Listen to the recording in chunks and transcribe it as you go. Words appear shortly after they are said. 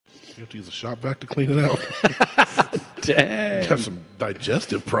You have to use a shop vac to clean it out. Dang. You have some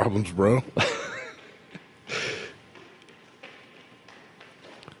digestive problems, bro.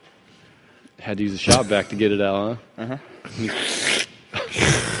 Had to use a shop vac to get it out, huh? Uh-huh.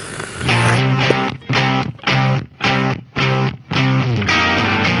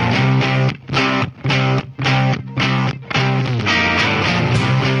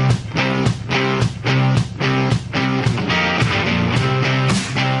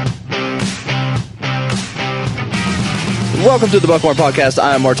 Welcome to the Buckhorn Podcast.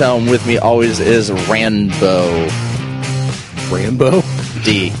 I am Martelle, and with me always is Rambo. Rambo?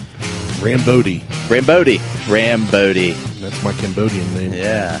 D. Rambody. Rambody. That's my Cambodian name.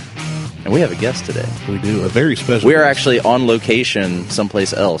 Yeah. And we have a guest today. We do. A very special We are guest. actually on location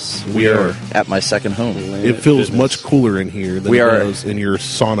someplace else. We are at my second home. It feels much cooler in here than We it are- does in your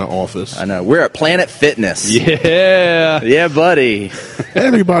sauna office. I know. We're at Planet Fitness. Yeah. Yeah, buddy.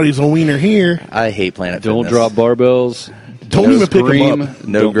 Everybody's a wiener here. I hate Planet Don't Fitness. drop barbells. Don't even pick scream. them up.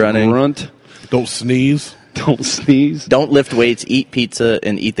 No Don't grunting. Grunt. Don't sneeze. Don't sneeze. Don't lift weights, eat pizza,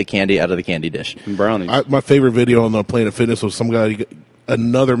 and eat the candy out of the candy dish. And brownies. My favorite video on the Planet Fitness was some guy,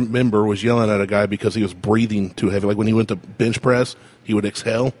 another member was yelling at a guy because he was breathing too heavy. Like when he went to bench press, he would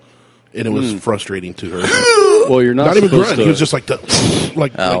exhale, and it was frustrating to her. well, you're not Not even supposed grunt. to. He was just like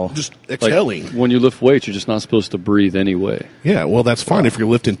Oh. just like, exhaling. when you lift weights, you're just not supposed to breathe anyway. Yeah, well, that's fine if you're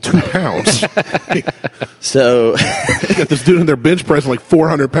lifting 2 pounds. So, You got this dude in there bench pressing like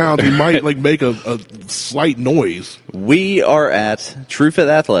 400 pounds. He might like make a slight noise. we are at Truefit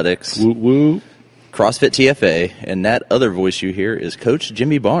Athletics, Woo woo. CrossFit TFA, and that other voice you hear is Coach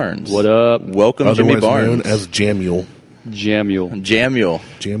Jimmy Barnes. What up? Welcome, Jimmy Otherwise known Barnes. as Jamuel. Jamule. Jamuel.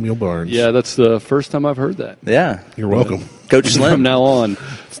 Jamuel Barnes. Yeah, that's the first time I've heard that. Yeah. You're welcome. Coach From Slim. now on.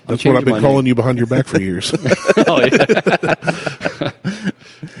 That's what I've been calling you behind your back for years. Oh, yeah.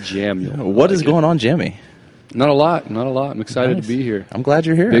 Jamule. What is going on, Jimmy? Not a lot. I'm excited Nice. to be here. I'm glad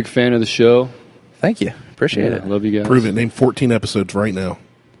you're here. Big fan of the show. Thank you. Appreciate Yeah, it. love you guys. Prove it. Name 14 episodes right now.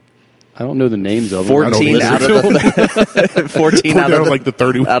 I don't know the names of them. 14 I out don't of the 14 out of the, like the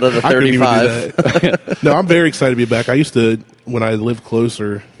 30. out of the I couldn't even do 35. that. No, I'm very excited to be back. I used to, when I lived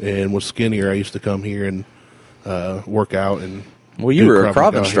closer and was skinnier, I used to come here and work out. And Well, you do were a Krav Krav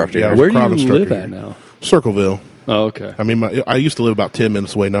Maga instructor. here. Yeah, I was Where a do Krav you instructor live here. at now? Circleville. Oh, okay. I mean, I used to live about 10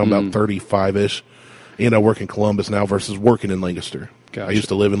 minutes away. Now I'm about 35-ish. And I work in Columbus now versus working in Lancaster. Gotcha. I used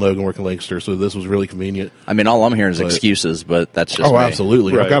to live in Logan, work in Lancaster, so this was really convenient. I mean, all I'm hearing is But- excuses, but that's just Oh, me.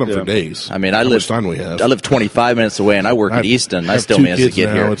 absolutely. Right, I've got them yeah. for days. I mean, I How live much time we have. I live 25 minutes away, and I work at Easton. I have still 2 managed to kids get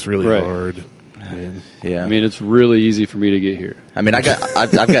now. here. It's really Right. hard. Man. Yeah. I mean, it's really easy for me to get here. I've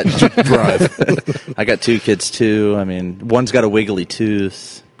got Drive. I got 2 kids too. I mean, one's got a wiggly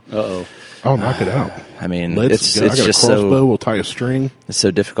tooth. Uh-oh. Oh, knock it out. I mean, Let's go. it's I got a just crossbow. so We'll tie a string. it's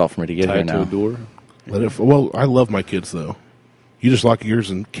so difficult for me to get Tie here it to now. a door. Well, I love my kids though. You just lock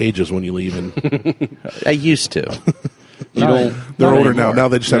yours in cages when you leave, and I used to. You don't. they're Not older anymore. now. Now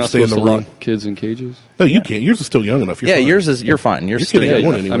they just You're have not to stay in the supposed to room. lock kids in cages. No, you can't. Yours is still young enough. You're Yeah, fine. you're fine. You're You're still kidding.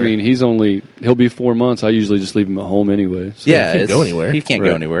 young. Going I anywhere. mean, he'll be 4 months. I usually just leave him at home anyway. So. Yeah, can't go anywhere. He can't go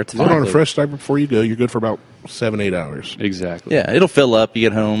Right. anywhere. It's Put on a fine. fresh diaper before you go. You're good for about 7-8 hours. Exactly. Yeah, it'll fill up. You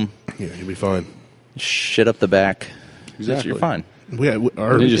get home, Yeah, you'll be fine. shit up the back. Exactly. You're fine.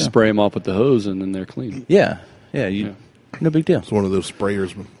 Our, And you just spray them off with the hose, and then they're clean. Yeah, no big deal. it's one of those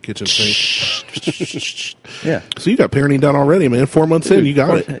sprayers, kitchen sink. Yeah, So you got parenting done already, man. 4 months in, you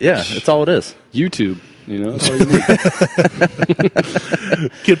got it. yeah, that's all it is. YouTube, that's all you need.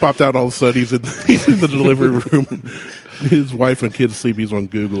 Kid popped out all of a sudden. He's in the delivery room. His wife and kids sleep. He's on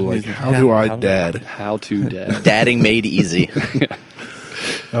Google. Like, how do I dad? How to dad. Dadding made easy.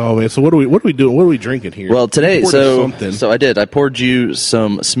 Oh man. So what are we doing? What are we drinking here? Well, today, You poured us something. I did. I poured you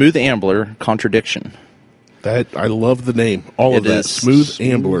some Smooth Ambler Contradiction. That I love the name. All of It that. is Smooth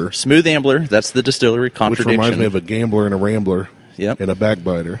Ambler, Smooth Ambler. That's the distillery. which Contradiction. reminds me of a gambler and a rambler. Yep. And a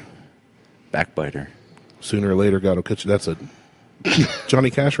backbiter. Backbiter. Sooner or later, God will catch you. That's a Johnny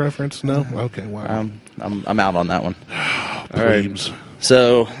Cash reference? No. Okay. Wow. I'm out on that one. Plebes.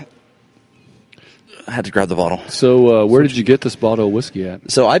 So I had to grab the bottle. So, where did you get this bottle of whiskey at?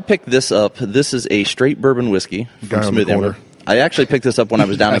 So I picked this up. This is a straight bourbon whiskey Guy from on the Smooth Ambler. corner. I actually picked this up when I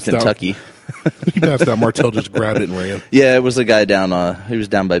was down in Passed out. Kentucky. He passed out. Martell just grabbed it and ran. Yeah, it was a guy down. He was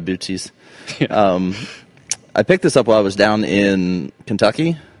down by Bootsy's. I picked this up while I was down in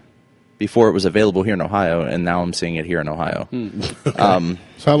Kentucky before it was available here in Ohio, and now I'm seeing it here in Ohio. So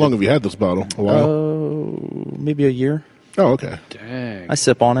how long have you had this bottle? A while. Maybe a year. Oh, okay. Dang. I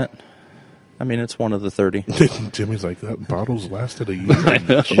sip on it. I mean, it's one of the 30. Jimmy's like, that bottle's lasted a year.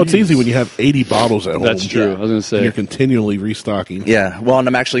 Well, it's easy when you have 80 bottles at home. That's true. Yeah. I was going to say. And you're continually restocking. Yeah. Well, and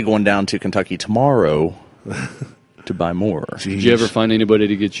I'm actually going down to Kentucky tomorrow to buy more. Did you ever find anybody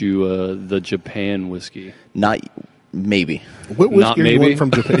to get you the Japan whiskey? Not maybe. What whiskey maybe? you want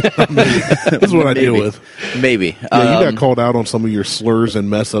from Japan? Maybe. This is what I deal with. Maybe. Yeah, you got called out on some of your slurs and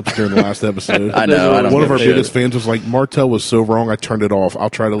mess ups during the last episode. I know. I don't One of give our a shit. biggest fans was like, Martelle was so wrong, I turned it off. I'll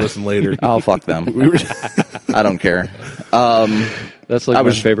try to listen later. Oh, fuck them. I don't care. That's like I my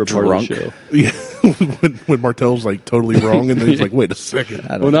was favorite drunk. part of the show. Yeah, when Martelle's like totally wrong, and then he's like, wait a second.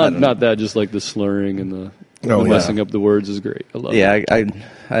 I Well, don't- not that, just like the slurring and the Oh, yeah. messing up the words is great. I love it. Yeah, I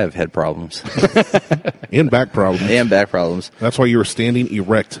have head problems And back problems. and back problems. That's why you were standing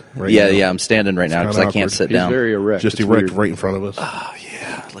erect right Yeah, now. yeah, I'm standing right now because I kinda can't awkward. sit He's down. very erect. Just It's erect weird. right in front of us. Oh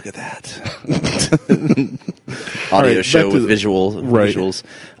yeah, look at that. Audio right, show back to with the- right.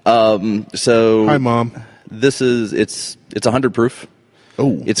 visuals. So Hi, Mom. this is it's 100 proof.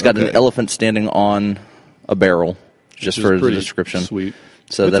 Oh, It's got okay. an elephant standing on a barrel, just Which is for the pretty description. Sweet.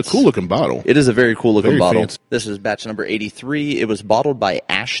 So It's that's a cool looking bottle. It is a very cool looking Very bottle. fancy. This is batch number 83. It was bottled by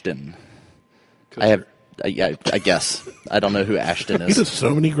Ashton. I guess I don't know who Ashton He is. does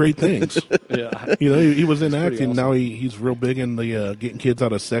so many great things. Yeah. You know, he was in pretty acting. awesome. Now he's real big in the getting kids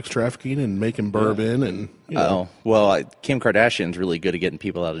out of sex trafficking and making bourbon. And you know, Oh well, Kim Kardashian's really good at getting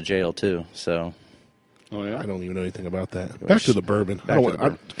people out of jail too. So Oh, yeah? I don't even know anything about that. Back to the bourbon. Back to the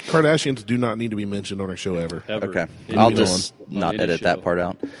bourbon. Kardashians do not need to be mentioned on our show ever. Ever. okay, Any I'll on- just on not any edit show. that part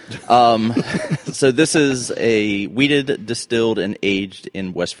out. So this is a weeded, distilled, and aged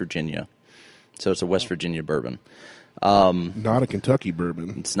in West Virginia. So it's a West Virginia bourbon. Not a Kentucky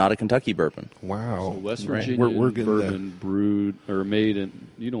bourbon. It's not a Kentucky bourbon. Wow. West Right. Virginia We're getting bourbon brewed or made in.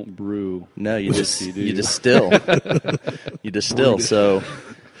 You don't brew. No, you just whiskey, do you you? distill. You distill. So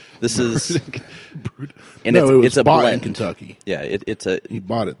this is and No, it was it's a bought in blend. Kentucky. Yeah, it's a He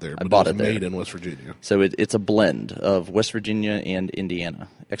bought it there, but bought it was it there. made in West Virginia. so it's a blend of West Virginia and Indiana,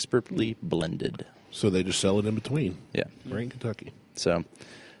 expertly blended. So they just sell it in between. Yeah. Right in Kentucky. So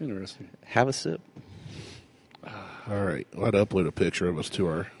Interesting. have a sip. All right. I'll upload a picture of us to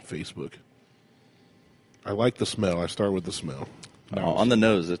our Facebook. I like the smell. I start with the smell. On the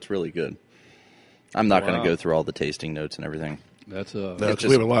nose, it's really good. I'm not going Wow. to go through all the tasting notes and everything. That's That's, just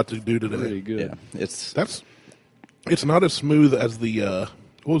we have a lot to do today. pretty good. Yeah, it's It's not as smooth as the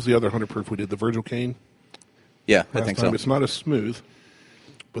what was the other 100 proof we did? The Virgil Cane. I last think time. so. It's not as smooth,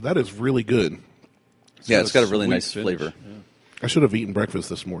 but that is really good. Yeah, it's got a really sweet nice finish. flavor. Yeah. I should have eaten breakfast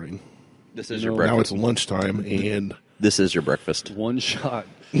this morning. This is You your know, Now breakfast. it's lunchtime, and This is your breakfast. One shot,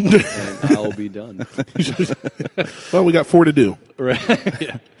 and I'll be done. well, we got 4 to do. Right?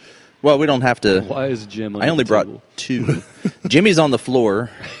 Yeah. Well, we don't have to. Why is Jim? I only brought 2. Jimmy's on the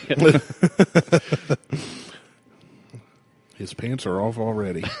floor. His pants are off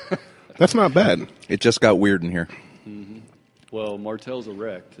already. That's not bad. It just got weird in here. Well, Martelle's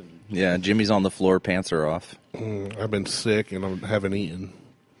erect, and Yeah, Jimmy's on the floor. Pants are off. I've been sick and I haven't eaten.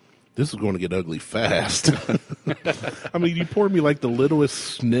 This is going to get ugly fast. I mean, you poured me like the littlest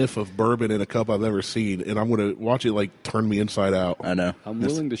sniff of bourbon in a cup I've ever seen, and I'm going to watch it like turn me inside out. I know. I'm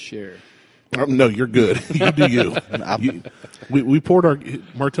willing to share. No, you're good. You do you. We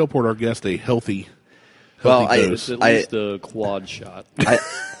poured Martelle poured our guest a healthy Well, dose. It's at least a quad shot.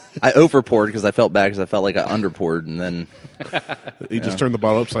 I over poured because I felt bad because I felt like I under poured and then He just turned the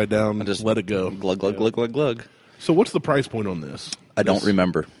bottle upside down and just just let it go. glug glug glug glug glug. So what's the price point on this? I don't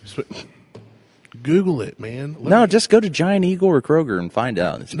remember. Google it, man. No, just go to Giant Eagle or Kroger and find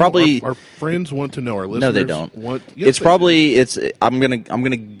out. It's probably our friends want to know. Our listeners no, they don't. Want, yes, It's they probably it's. I'm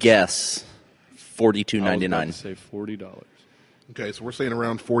gonna guess $42.99. I was about to say $40. do. Okay, so we're saying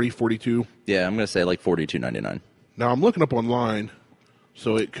around 40, 42. Yeah, I'm gonna say like $42.99. Now I'm looking up online,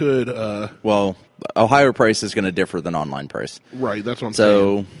 so it could. Well, Ohio price is going to differ than online price. Right, that's what I'm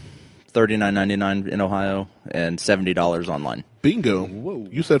saying. So, $39.99 in Ohio and $70 online. Bingo. Whoa.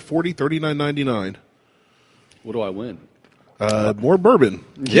 You said 40, 39.99. What do I win? More bourbon.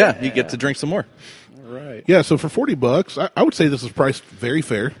 Yeah, you get to drink some more. All right. Yeah, so for $40, I would say this is priced very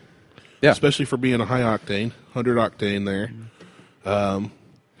fair. Yeah. Especially for being a high octane, 100 octane there.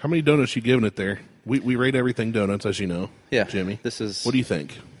 How many donuts you giving it there? We rate everything donuts, as you know. Yeah, Jimmy. this is- What do you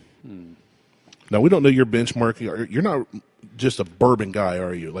think? Now, we don't know your benchmark. You're not just a bourbon guy,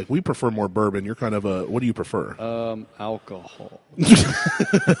 are you? Like, we prefer more bourbon. You're kind of a, what do you prefer? Alcohol.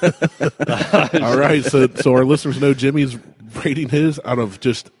 All right, so our listeners know Jimmy's rating his out of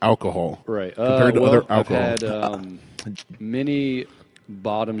just alcohol. Right. Compared to well, other alcohol. I've had many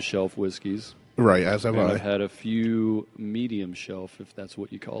bottom shelf whiskeys. Right, as have And I. I've had a few medium shelf, if that's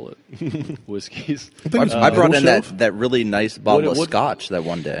what you call it, whiskeys. I brought in shelf? that really nice bottle of what- scotch that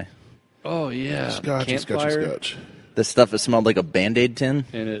one day. Oh, yeah. Scotch, Campfire. scotch. The stuff that smelled like a Band-Aid tin.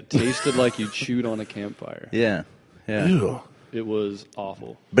 And it tasted like you chewed on a campfire. Yeah. Yeah. Ew. It was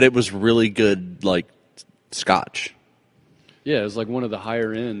awful. But it was really good, like, scotch. Yeah, it was like one of the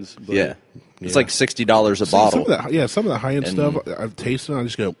higher ends. But Yeah. It's Yeah. like $60 a bottle. Some of the high end And- stuff I've tasted, and I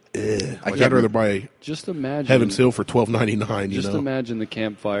just go, like, can't I'd rather buy Just imagine. Heaven's Hill for $12.99. You Just know, imagine the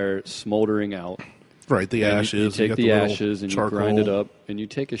campfire smoldering out. right? The And ashes. You take got the little ashes and charcoal. you grind it up, and you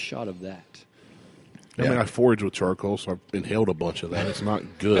take a shot of that. I mean, Yeah. I forage with charcoal, so I've inhaled a bunch of that. It's not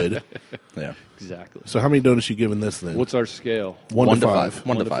good. Yeah. Exactly. So how many donuts you giving this then? What's our scale? 1 to 5.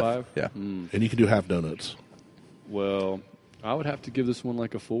 1 1 to to 5. 5? Yeah. And you can do half donuts. Well, I would have to give this one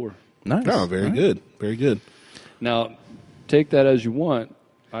like a 4. Nice. Oh, very Nice. good. Very good. Now, take that as you want.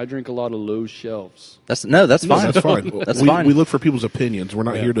 I drink a lot of low shelves. That's fine. That's fine. That's we, fine. We look for people's opinions. We're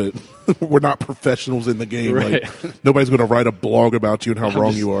not Yeah. here to. We're not professionals in the game. Right. Like nobody's going to write a blog about you and how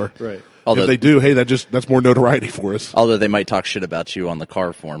wrong you are. Right. Although- if they do, hey, that's more notoriety for us. Although they might talk shit about you on the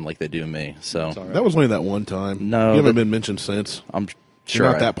car form like they do me. So all right. That was only that one time. No, you haven't but- been mentioned since. I'm You're sure.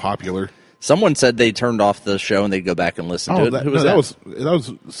 not that popular. Someone said they turned off the show and they'd go back and listen to Oh, it. that, Who was no, that? that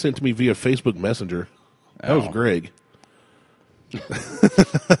was sent to me via Facebook Messenger. That was Oh. Greg.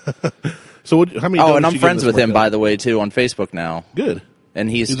 So how many? Oh, donuts and I'm you friends giving with this him, one, by Doug? the way, too, on Facebook now. Good. And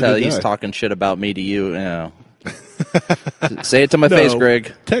he's He's a good he's guy. talking shit about me to you. You know. Say it to my face,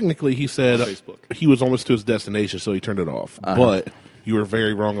 Greg. Technically, he said Facebook. he was almost to his destination, so he turned it off. But you were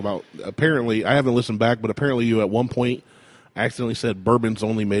very wrong about. Apparently, I haven't listened back, but apparently, you at one point accidentally said bourbon's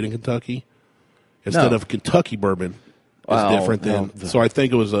only made in Kentucky instead No. of Kentucky bourbon. Is Wow. different than. No. So I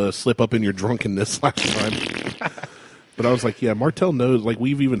think it was a slip up in your drunkenness last time. But I was like, yeah, Martelle knows. Like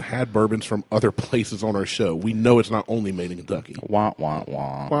we've even had bourbons from other places on our show. We know it's not only made in Kentucky. Wah wah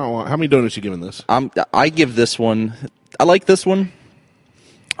wah. Wow, how many donuts you giving this? I give this one. I like this one.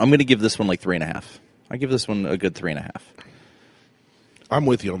 I'm going to give this one like 3.5. I give this one a good 3.5. I'm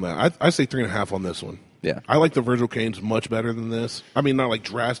with you on that. I say 3.5 on this one. Yeah. I like the Virgil Canes much better than this. I mean, not like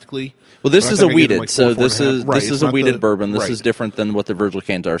drastically. Well, this but I is a think I give it weeded, like so 4, 4.5. Right, this it's is a not weeded the- bourbon. This right. is different than what the Virgil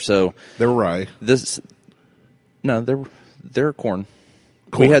Canes are. So They're rye. they're corn.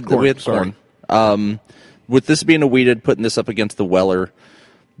 Corn, we had sorry. corn. With this being a weeded, putting this up against the Weller,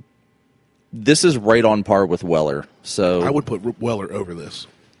 this is right on par with Weller. So I would put Weller over this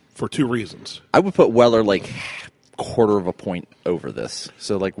for 2 reasons. I would put Weller like quarter of a point over this.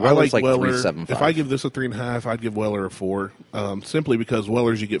 So like I Weller's like Weller. 3.75. If I give this a 3.5, I'd give Weller a 4. Simply because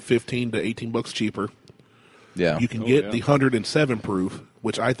Weller's you get $15 to $18 cheaper. yeah. You can Oh, get yeah. the 107 proof,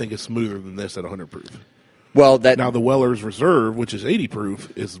 which I think is smoother than this at 100 proof. Well, that Now the Weller's Reserve, which is 80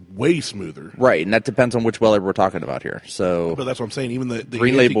 proof, is way smoother. right, and that depends on which Weller we're talking about here. So But that's what I'm saying. Even the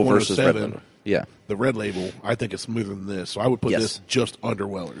green Antique label versus red 107, label. Yeah. the red label, I think it's smoother than this. So I would put Yes. this just under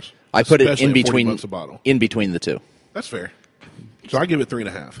Weller's. I put it Especially in at $40 between a bottle. in between the two. That's fair. So I give it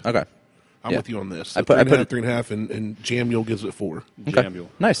 3.5. Okay. I'm Yeah. with you on this. I So put- I 3.5, put- 3.5, and Jamule gives it 4. Okay. Jamule.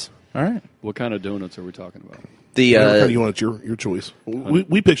 Nice. All right. What kind of donuts are we talking about? The Whatever kind you want, it's your choice.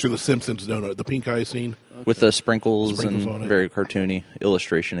 We picture the Simpsons donut, the pink icing. with the sprinkles, Sprinkles on and it. very cartoony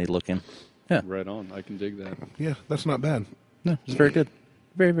illustration-y looking. Yeah. Right on. I can dig that. Yeah, that's not bad. No, it's very good.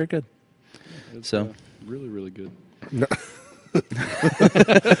 Very, very good. It's, So- really, really good.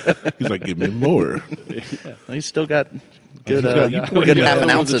 He's like, give me more. He's still got good, You poured- good you half got an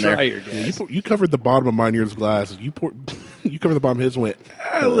one ounce to in there. try here, Yeah, guys. you covered the bottom of mine yours glass. You covered the bottom of his and went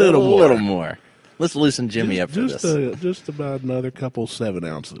a little more. little more. Let's loosen Jimmy up for this. Just about another couple 7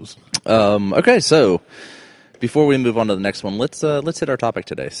 ounces. Okay, so before we move on to the next one, let's hit our topic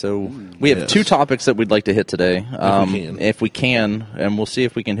today. So we have Yes. 2 topics that we'd like to hit today, if we can, and we'll see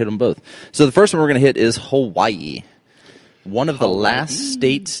if we can hit them both. So the first one we're going to hit is Hawaii, one of the last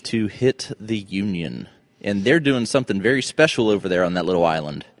states to hit the Union, and they're doing something very special over there on that little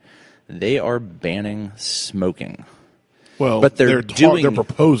island. They are banning smoking. Well, But they're doing- they're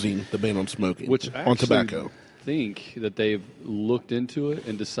proposing the ban on smoking, Which I on actually tobacco. think that they've looked into it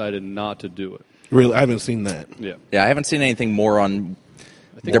and decided not to do it. Really, I haven't seen that. Yeah. Yeah, I haven't seen anything more on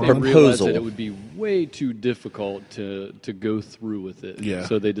I think their they realized proposal. that it would be way too difficult to go through with it. Yeah.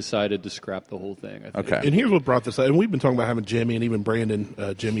 So they decided to scrap the whole thing. I think. Okay. And here's what brought this up. And we've been talking about having Jimmy and even Brandon,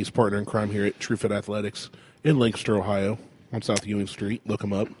 Jimmy's partner in crime here at Truefit Athletics in Lancaster, Ohio, on South Union Street. Look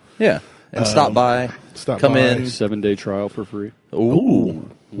them up. Yeah, and stop by, come by. in. 7-day trial for free. Ooh,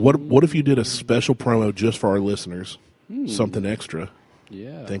 What if you did a special promo just for our listeners? Something extra.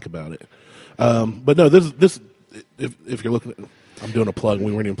 Yeah. Think about it. But no, this if you're looking at, I'm doing a plug.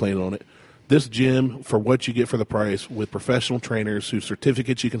 We weren't even planning on it. this gym, for what you get for the price, with professional trainers whose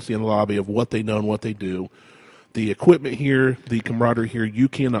certificates you can see in the lobby of what they know and what they do, the equipment here, the camaraderie here, you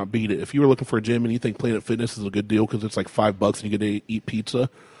cannot beat it. If you were looking for a gym and you think Planet Fitness is a good deal because it's like $5 and you get to eat pizza,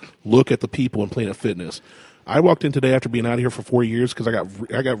 look at the people in Planet Fitness. I walked in today after being out of here for 4 years because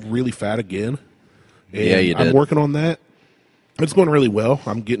I got really fat again. And yeah, you did. I'm working on that. It's going really well.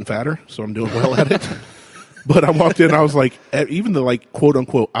 I'm getting fatter, so I'm doing well at it. But I walked in and I was like, even the like quote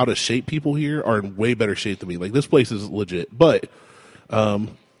unquote out of shape people here are in way better shape than me. Like this place is legit. But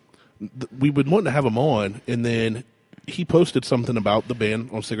we've been wanting to have him on, and then he posted something about the ban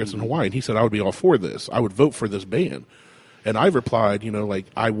on cigarettes in Hawaii, and he said I would be all for this. I would vote for this ban. And I replied, like,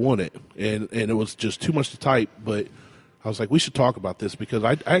 I want it. And it was just too much to type, but I was like, we should talk about this because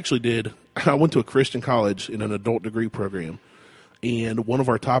I went to a Christian college in an adult degree program, and one of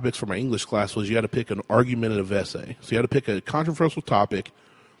our topics for my English class was you had to pick an argumentative essay. So you had to pick a controversial topic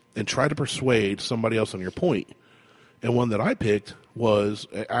and try to persuade somebody else on your point. And one that I picked was,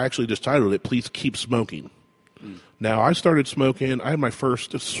 I actually just titled it, Please Keep Smoking. Now, I started smoking. I had my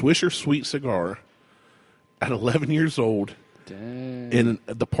first Swisher Sweet cigar at 11 years old. Dang. In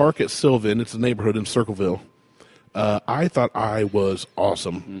the park at Sylvan. It's a neighborhood in Circleville. I thought I was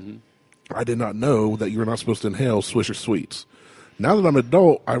awesome. Mm-hmm. I did not know that you were not supposed to inhale Swisher Sweets. Now that I'm an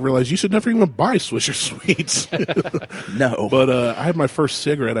adult, I realize you should never even buy Swisher Sweets. No. But I had my first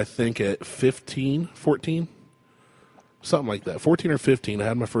cigarette, I think, at 14. Something like that. 14 or 15, I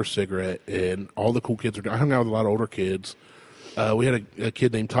had my first cigarette, and all the cool kids I hung out with a lot of older kids. We had a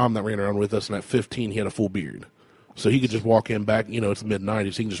kid named Tom that ran around with us, and at 15, he had a full beard. So he could just walk in back, it's the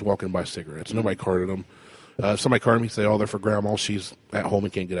mid-90s, he can just walk in and buy cigarettes. Nobody carded him. Somebody carded me, say, they're for grandma, she's at home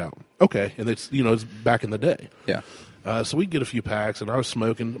and can't get out. Okay, and it's back in the day. Yeah. So we'd get a few packs, and I was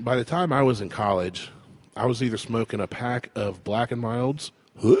smoking. By the time I was in college, I was either smoking a pack of Black & Milds,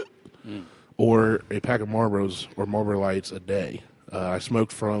 or a pack of Marlboros or Marlboro Lights a day. I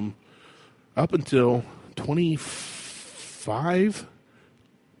smoked from up until 25.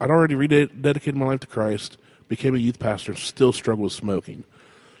 I'd already rededicated my life to Christ, became a youth pastor, still struggle with smoking.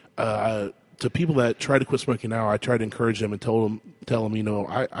 To people that try to quit smoking now, I try to encourage them and tell them,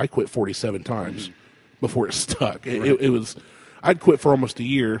 I quit 47 times before it stuck. It was, I'd quit for almost a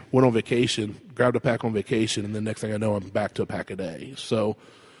year, went on vacation, grabbed a pack on vacation, and the next thing I know, I'm back to a pack a day. So,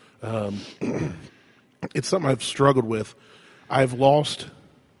 it's something I've struggled with. I've lost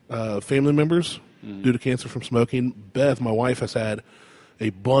family members due to cancer from smoking. Beth, my wife, has had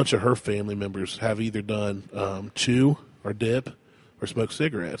a bunch of her family members have either done chew or dip or smoke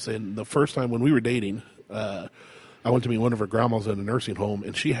cigarettes. And the first time when we were dating, I went to meet one of her grandmas in a nursing home,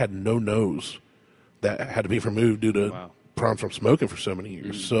 and she had no nose that had to be removed due to problems from smoking for so many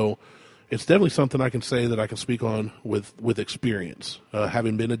years. So it's definitely something I can say that I can speak on with experience,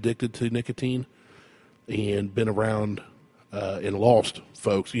 having been addicted to nicotine and been around and lost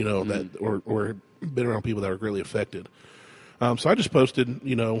folks, that or been around people that were greatly affected. So I just posted,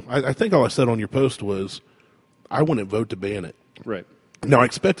 I think all I said on your post was I wouldn't vote to ban it. Right. Now I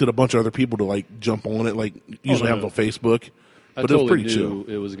expected a bunch of other people to jump on it, usually happens on Facebook, but it was pretty chill.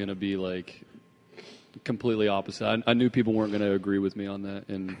 It was going to be completely opposite. I knew people weren't going to agree with me on that,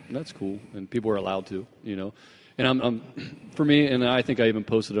 and that's cool. And people are allowed to, And I'm for me, and I think I even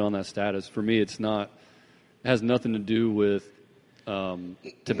posted it on that status. For me, it has nothing to do with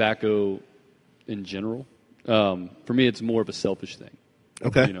tobacco in general. For me, it's more of a selfish thing.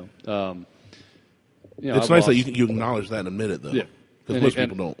 Okay. It's nice that you acknowledge that and admit it, though. Yeah. Because most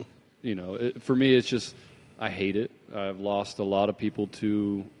people don't. For me, it's just I hate it. I've lost a lot of people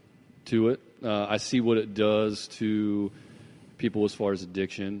to it. I see what it does to people as far as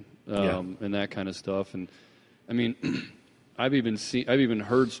addiction and that kind of stuff. And I mean, I've even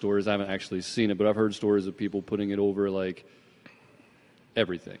heard stories. I haven't actually seen it, but I've heard stories of people putting it over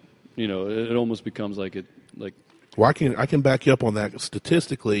everything. It almost becomes Well, I can back you up on that.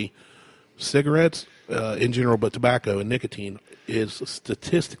 Statistically, cigarettes in general, but tobacco and nicotine is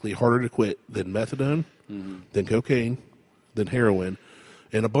statistically harder to quit than methadone, than cocaine, than heroin.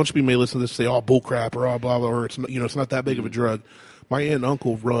 And a bunch of people may listen to this and say, "Oh, bull crap," or "Oh, blah blah," or it's not that big of a drug. My aunt and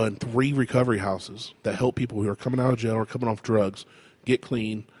uncle run 3 recovery houses that help people who are coming out of jail or coming off drugs get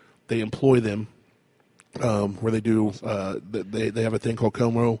clean. They employ them where they do they have a thing called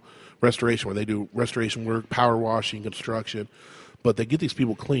Como Restoration, where they do restoration work, power washing, construction. But they get these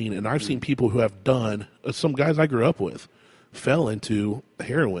people clean, and I've seen people who have done some guys I grew up with fell into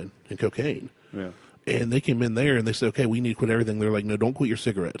heroin and cocaine. Yeah. And they came in there and they said, "Okay, we need to quit everything." They're like, "No, don't quit your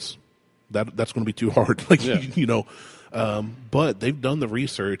cigarettes. that's going to be too hard. Like, you know, but they've done the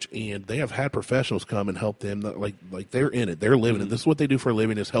research and they have had professionals come and help them. Like they're in it. They're living it. This is what they do for a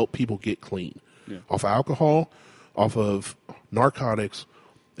living, is help people get clean off of alcohol, off of narcotics,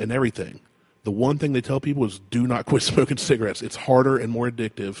 and everything. The one thing they tell people is do not quit smoking cigarettes. It's harder and more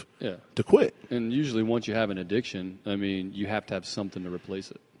addictive to quit. And usually once you have an addiction, I mean, you have to have something to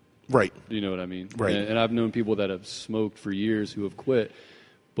replace it. Right. You know what I mean? Right. And I've known people that have smoked for years who have quit,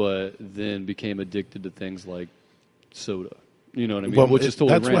 but then became addicted to things like soda. You know what I mean? Well, which is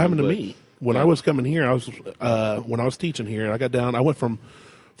totally that's random, what happened to me. When I was coming here, when I was teaching here, I went from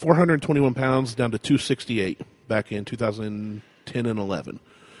 421 pounds down to 268 back in 2010 and 11.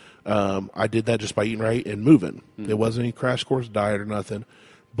 I did that just by eating right and moving. It wasn't any crash course diet or nothing.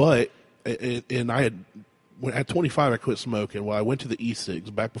 But, at 25, I quit smoking. Well, I went to the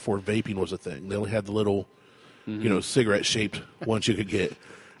e-cigs back before vaping was a thing. They only had the little, you know, cigarette-shaped ones you could get.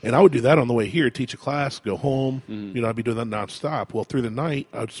 And I would do that on the way here, teach a class, go home. You know, I'd be doing that nonstop. Well, through the night,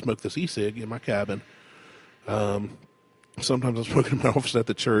 I would smoke this e-cig in my cabin. Sometimes I'm smoking in my office at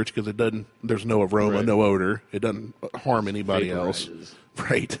the church because there's no aroma, no odor. It doesn't harm anybody else.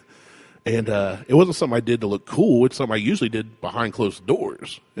 Right. And it wasn't something I did to look cool. It's something I usually did behind closed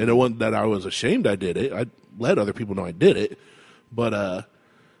doors. And it wasn't that I was ashamed I did it. I let other people know I did it. But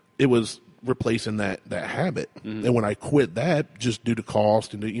it was replacing that habit. And when I quit that, just due to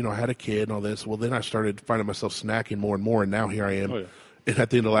cost and, you know, I had a kid and all this, well, then I started finding myself snacking more and more. And now here I am. And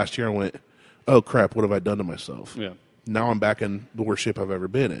at the end of last year, I went, oh, crap, what have I done to myself? Now I'm back in the worst shape I've ever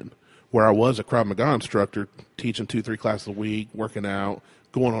been in. Where I was a Krav Maga instructor, teaching 2-3 classes a week, working out,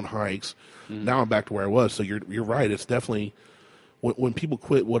 going on hikes. Now I'm back to where I was. So you're right. It's definitely when people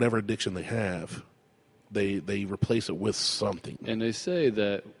quit whatever addiction they have, they replace it with something. And they say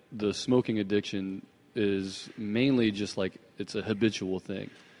that the smoking addiction is mainly just like it's a habitual thing.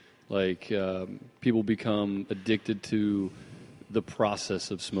 Like people become addicted to the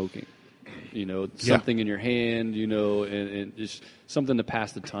process of smoking. You know, something in your hand, you know, and it's something to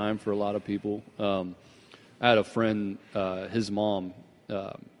pass the time for a lot of people. I had a friend, his mom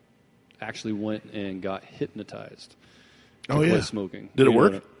actually went and got hypnotized to quit smoking. Did it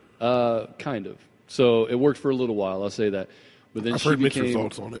work? Kind of. So it worked for a little while, I'll say that. But then I've heard mixed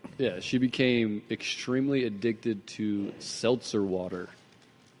results on it. Yeah, she became extremely addicted to seltzer water.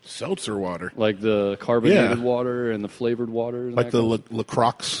 Seltzer water? Like the carbonated water and the flavored water. And like the La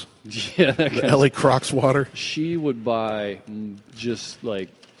Croix? Yeah, the LA Crocs water? She would buy just like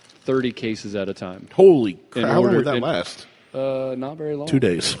 30 cases at a time. Holy crap. How long would that last? Not very long. 2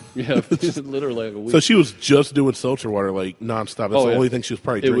 days. Yeah, literally like a week. So she was just doing seltzer water like nonstop. That's the only thing she was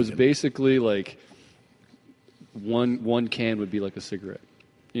probably drinking. It was basically like one can would be like a cigarette.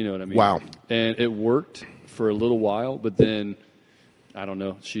 You know what I mean? Wow. And it worked for a little while, but then I don't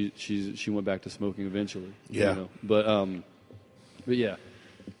know. She went back to smoking eventually. Yeah. You know? But yeah.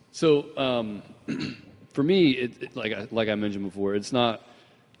 So for me, it like I mentioned before, it's not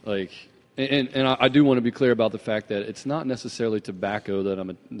like, and I do want to be clear about the fact that it's not necessarily tobacco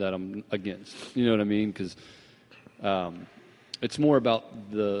that I'm against. You know what I mean? Because it's more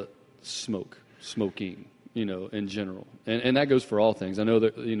about the smoking. You know, in general, and that goes for all things. I know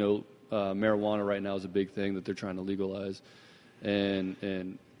that marijuana right now is a big thing that they're trying to legalize,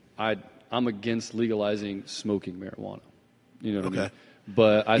 and I'm against legalizing smoking marijuana. You know what I mean?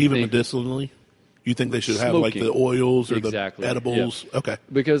 But I even think medicinally, you think they should have like the oils or the edibles? Yeah. Okay,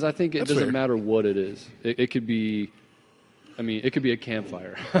 because I think it doesn't fair. matter what it is. It could be. I mean, it could be a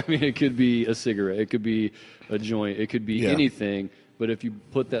campfire. I mean, it could be a cigarette. It could be a joint. It could be anything. But if you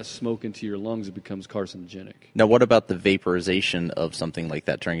put that smoke into your lungs, it becomes carcinogenic. Now, what about the vaporization of something like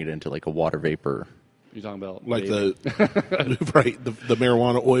that, turning it into like a water vapor? You're talking about like the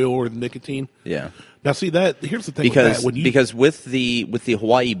marijuana oil or the nicotine? Yeah. Now, see that here's the thing because with that. Because with the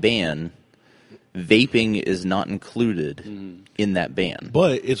Hawaii ban, vaping is not included in that ban.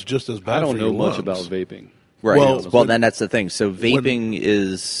 But it's just as bad. I don't for know your much lungs. about vaping. Right. Well, then that's the thing. So vaping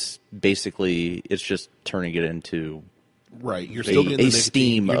is basically it's just turning it into. Right, you're still getting the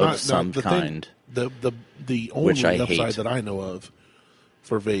steam of some the kind. The only upside that I know of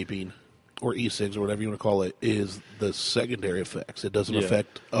for vaping or e-cigs or whatever you want to call it is the secondary effects. It doesn't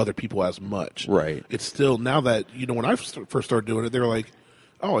affect other people as much. Right. It's still now that when I first started doing it, they were like,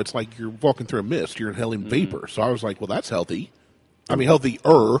 "Oh, it's like you're walking through a mist. You're inhaling vapor." So I was like, "Well, that's healthy. I mean,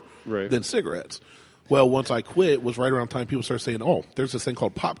 healthier than cigarettes." Well, once I quit, was right around the time people started saying, "Oh, there's this thing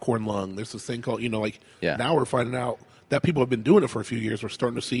called popcorn lung. There's this thing called Now we're finding out that people have been doing it for a few years. We're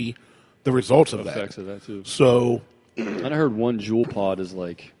starting to see the results of effects of that too. So, and I heard one Juul pod is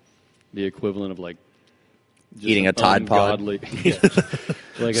like the equivalent of like Just Eating a Tide Pod. like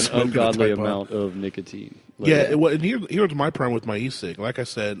an ungodly amount of nicotine. Like, yeah, well, and here's my problem with my e-cig. Like I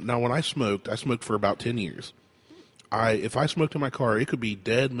said, now when I smoked for about 10 years. If I smoked in my car, it could be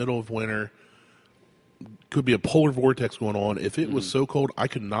dead middle of winter, could be a polar vortex going on. If it was so cold, I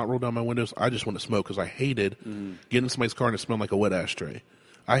could not roll down my windows. I just wanted to smoke because I hated getting in somebody's car and it smelled like a wet ashtray.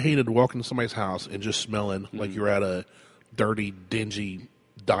 I hated walking to somebody's house and just smelling like you're at a dirty, dingy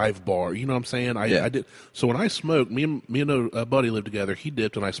dive bar. You know what I'm saying? I did. So when I smoked, me and a buddy lived together. He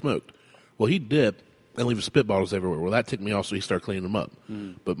dipped and I smoked. Well, he dipped and leave spit bottles everywhere. Well, that ticked me off, so he started cleaning them up.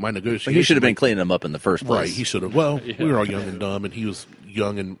 But my negotiation... He should have been cleaning them up in the first place. Right, he should have. Well, we were all young and dumb, and he was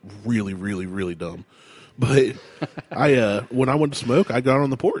young and really, really, really dumb. But when I wanted to smoke, I got on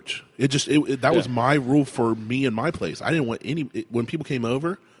the porch. That was my rule for me and my place. I didn't want when people came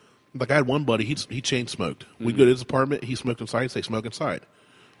over, like I had one buddy, he chain smoked. We'd go to his apartment, he smoked inside, he'd say, smoke inside.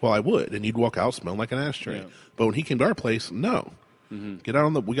 Well, I would, and you'd walk out smelling like an ashtray. Yeah. But when he came to our place, no. Get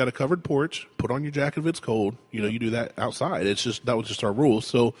out we got a covered porch, put on your jacket if it's cold. You do that outside. That was just our rule.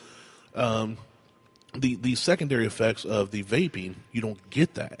 So the secondary effects of the vaping, you don't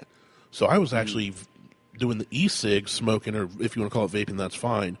get that. So I was actually doing the e-cig smoking, or if you want to call it vaping, that's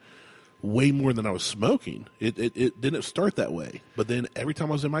fine, way more than I was smoking. It didn't start that way. But then every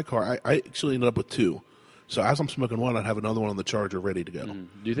time I was in my car, I actually ended up with 2. So as I'm smoking one, I'd have another one on the charger ready to go. Do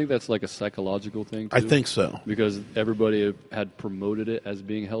you think that's like a psychological thing, too? I think so. Because everybody had promoted it as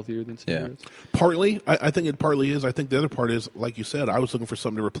being healthier than cigarettes? Yeah. Partly. I think it partly is. I think the other part is, like you said, I was looking for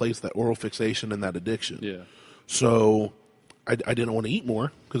something to replace that oral fixation and that addiction. Yeah. So I didn't want to eat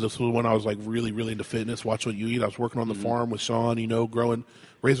more, because this was when I was like really, really into fitness, watch what you eat. I was working on the farm with Sean,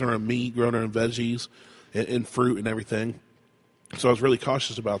 raising our own meat, growing our own veggies and fruit and everything. So I was really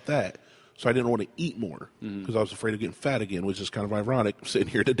cautious about that. So I didn't want to eat more because I was afraid of getting fat again, which is kind of ironic sitting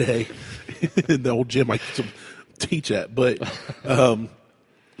here today in the old gym I used to teach at. But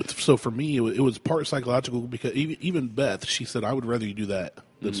so for me, it was part psychological, because even Beth, she said, I would rather you do that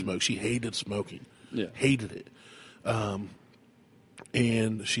than smoke. She hated smoking, hated it.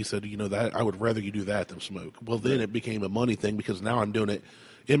 And she said, that I would rather you do that than smoke. Well, then it became a money thing, because now I'm doing it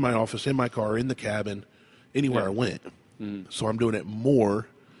in my office, in my car, in the cabin, anywhere I went. So I'm doing it more.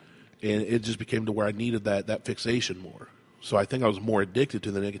 And it just became to where I needed that fixation more. So I think I was more addicted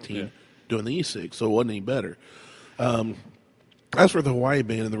to the nicotine doing the e-cig, so it wasn't any better. As for the Hawaii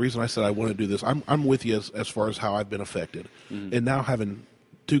ban, and the reason I said I want to do this, I'm with you as far as how I've been affected. And now having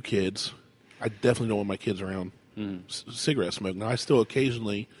 2 kids, I definitely don't want my kids around cigarette smoke. Now, I still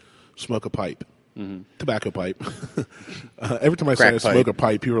occasionally smoke a pipe, tobacco pipe. Every time I say I smoke a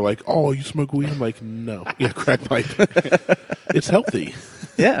pipe, people are like, oh, you smoke weed? I'm like, no. Yeah, crack pipe. It's healthy.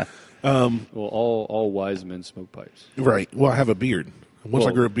 Yeah. Well, all wise men smoke pipes. Right. Well, I have a beard. Once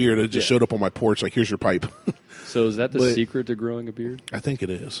I grew a beard, it just showed up on my porch like, here's your pipe. So is that the secret to growing a beard? I think it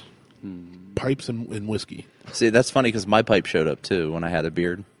is. Pipes and whiskey. See, that's funny, because my pipe showed up, too, when I had a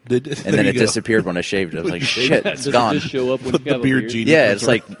beard. And then it disappeared when I shaved it. I was like, shit, it's gone. Does it just show up when you have a beard? Yeah, it's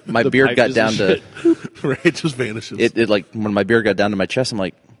like my beard got down to... Right, it just vanishes. It like, when my beard got down to my chest, I'm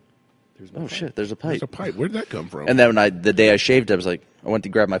like, oh, shit, there's a pipe. There's a pipe. Where did that come from? And then the day I shaved, I was like, I went to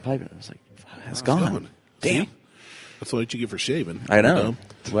grab my pipe, and I was like, it's gone. Damn. See? That's what you get for shaving. I know.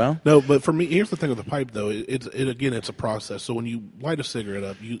 Well, no, but for me, here's the thing with the pipe, though. It's a process. So when you light a cigarette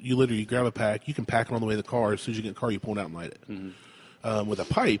up, you literally grab a pack. You can pack it on the way to the car. As soon as you get in the car, you pull it out and light it. With a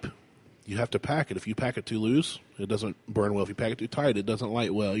pipe, you have to pack it. If you pack it too loose, it doesn't burn well. If you pack it too tight, it doesn't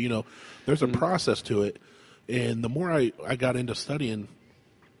light well. There's a process to it. And the more I got into studying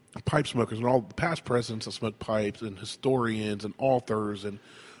pipe smokers and all the past presidents that smoked pipes, and historians and authors and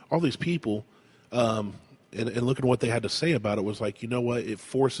all these people, and looking at what they had to say about it, was like, you know what, it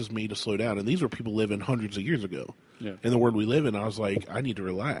forces me to slow down. And these were people living hundreds of years ago. Yeah. In the world we live in, I was like, I need to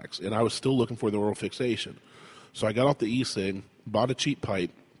relax. And I was still looking for the oral fixation. So I got off the e-cig, bought a cheap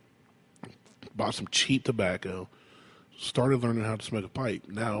pipe, bought some cheap tobacco, started learning how to smoke a pipe.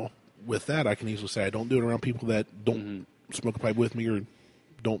 Now, with that, I can easily say I don't do it around people that don't smoke a pipe with me or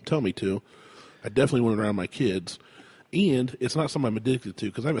don't tell me to. I definitely went around my kids. And it's not something I'm addicted to,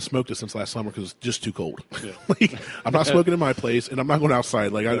 because I haven't smoked it since last summer because it's just too cold. Yeah. I'm not smoking in my place, and I'm not going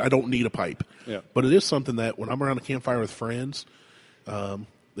outside. I don't need a pipe. Yeah. But it is something that when I'm around a campfire with friends,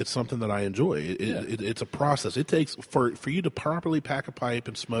 it's something that I enjoy. It's a process. It takes, for you to properly pack a pipe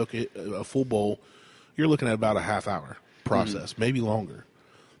and smoke it, a full bowl, you're looking at about a half-hour process, maybe longer,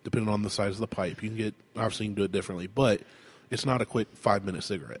 depending on the size of the pipe. Obviously you can do it differently, but it's not a quick 5-minute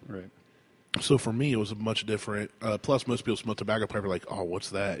cigarette. Right. So for me, it was much different. Plus, most people smoke tobacco pipe are like, oh,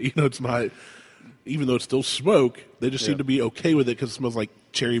 what's that? It's not, even though it's still smoke, they just seem to be okay with it because it smells like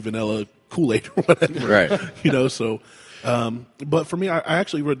cherry vanilla Kool-Aid or whatever. Right. So, but for me, I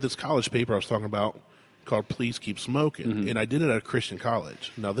actually read this college paper I was talking about called Please Keep Smoking, and I did it at a Christian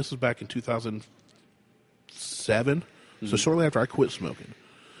college. Now, this was back in 2007, so shortly after I quit smoking.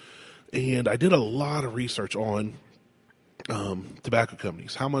 And I did a lot of research on tobacco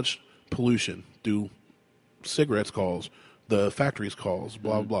companies. How much pollution do cigarettes cause, the factories cause,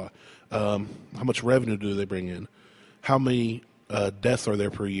 blah, blah. How much revenue do they bring in? How many deaths are there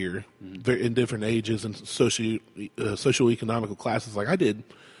per year in different ages and socioeconomical classes? Like I did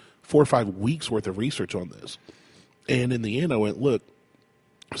 4 or 5 weeks worth of research on this. And in the end, I went, look,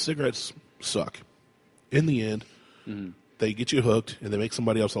 cigarettes suck. In the end, they get you hooked and they make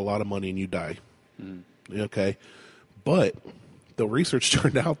somebody else a lot of money and you die. Okay. But the research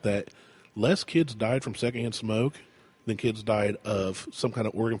turned out that less kids died from secondhand smoke than kids died of some kind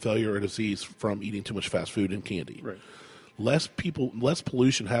of organ failure or disease from eating too much fast food and candy. Right. Less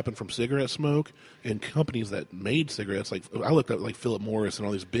pollution happened from cigarette smoke and companies that made cigarettes. Like I looked at like Philip Morris and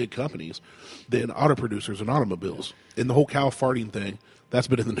all these big companies than auto producers and automobiles. And the whole cow farting thing, that's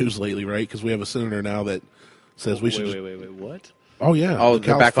been in the news lately, right? Because we have a senator now that says we should. Wait, what? Oh yeah. Oh,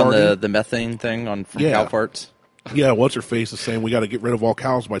 they're back farting. on the methane thing from cow farts. Yeah, what's her face is saying we got to get rid of all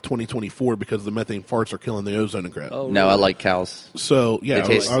cows by 2024 because the methane farts are killing the ozone and crap. Oh, really? No, I like cows. So yeah,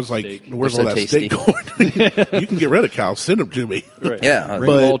 I was like, steak. where's all that steak going? You can get rid of cows, send them to me. Right. Yeah,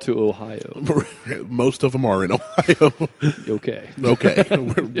 bring them all to Ohio. Most of them are in Ohio. Okay.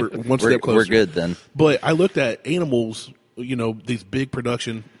 We're one step closer. We're good then. But I looked at animals, these big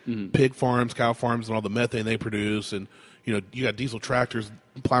production pig farms, cow farms, and all the methane they produce, and you got diesel tractors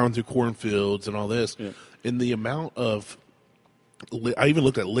plowing through cornfields and all this. Yeah. And the amount of, I even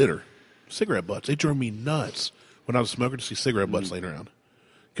looked at litter, cigarette butts. They drove me nuts when I was smoking to see cigarette butts laying around.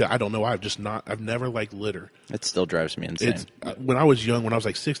 I don't know. I've never liked litter. It still drives me insane. When I was young, when I was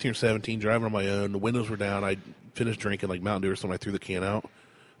like 16 or 17, driving on my own, the windows were down. I finished drinking like Mountain Dew or something. I threw the can out.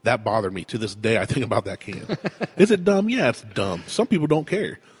 That bothered me. To this day, I think about that can. Is it dumb? Yeah, it's dumb. Some people don't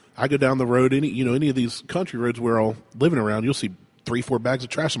care. I go down the road, any of these country roads we're all living around, you'll see 3-4 bags of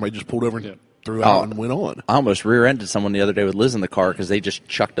trash somebody just pulled over and threw out and went on. I almost rear-ended someone the other day with Liz in the car because they just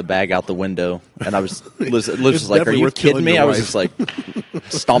chucked a bag out the window. And I was, Liz was like, are you kidding me? I was just like,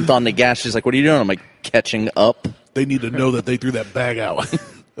 stomped on the gas. She's like, what are you doing? I'm like, catching up. They need to know that they threw that bag out.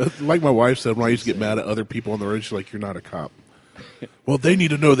 Like my wife said, when I used to get mad at other people on the road, she's like, you're not a cop. Well, they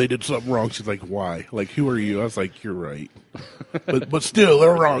need to know they did something wrong. She's like, why? Like, who are you? I was like, you're right. But still,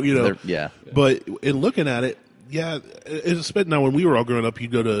 they're wrong, Yeah. But in looking at it, it's now when we were all growing up, you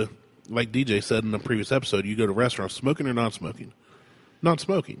go to, like DJ said in the previous episode, you go to restaurants, smoking or non-smoking.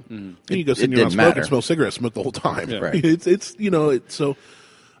 Non-smoking. Then you go sit in your non-smoking, smell cigarette smoke the whole time. Yeah. Right. It's so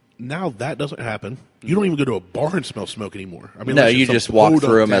now that doesn't happen. You don't even go to a bar and smell smoke anymore. I mean, no, you just walk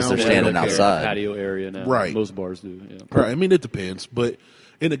through them as they're standing outside. Patio area now. Right. Most bars do. Yeah. Right. I mean, it depends. But,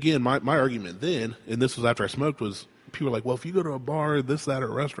 and again, my argument then, and this was after I smoked, was people were like, well, if you go to a bar, this, that, or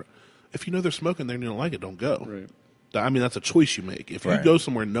a restaurant, if you know they're smoking there and you don't like it, don't go. Right. I mean, that's a choice you make. If you go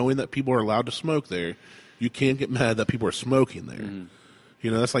somewhere knowing that people are allowed to smoke there, you can't get mad that people are smoking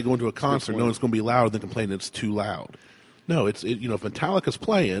there. That's like going to a concert knowing it's going to be loud and then complaining it's too loud. No, if Metallica's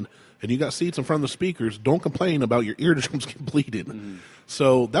playing and you got seats in front of the speakers, don't complain about your eardrums getting bleeding.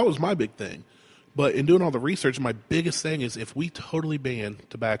 So that was my big thing. But in doing all the research, my biggest thing is if we totally ban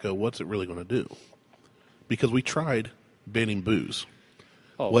tobacco, what's it really going to do? Because we tried banning booze.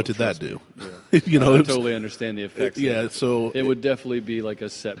 What did that do? Yeah. I totally understand the effects. Yeah, so it would definitely be like a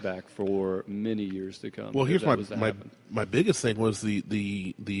setback for many years to come. Well, here's my biggest thing was the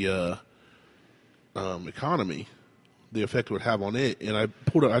economy, the effect it would have on it, and I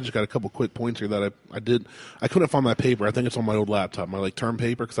just got a couple quick points here that I couldn't find my paper. I think it's on my old laptop, my term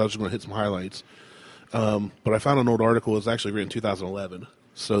paper, because I was just going to hit some highlights. But I found an old article. It was actually written in 2011,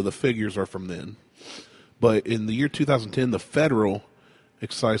 so the figures are from then. But in the year 2010, the federal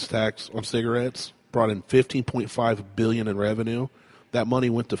excise tax on cigarettes brought in $15.5 billion in revenue. That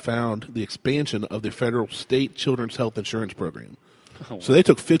money went to fund the expansion of the federal state children's health insurance program. Oh, wow. So they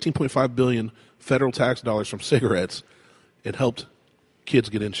took $15.5 billion federal tax dollars from cigarettes and helped kids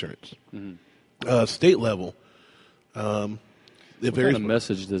get insurance. State level, what kind of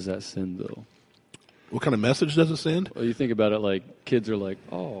message does that send, though? What kind of message does it send? Well, you think about it like kids are like,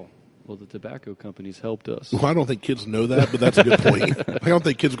 oh, well, the tobacco companies helped us. Well, I don't think kids know that, but that's a good point. I don't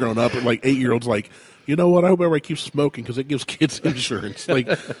think kids growing up are like 8-year-olds like, you know what, I hope everybody keeps smoking because it gives kids insurance. Like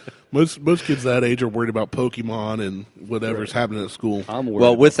most kids that age are worried about Pokemon and whatever's happening at school.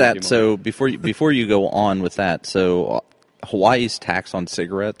 Well, with that, Pokemon. So before you go on with that, so Hawaii's tax on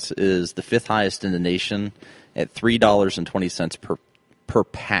cigarettes is the 5th highest in the nation at $3.20 per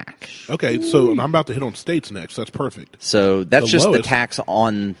pack. Okay, so I'm about to hit on states next. That's perfect. So that's The just lowest, the tax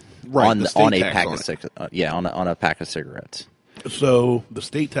on the state on a tax pack on of it. on a pack of cigarettes. So the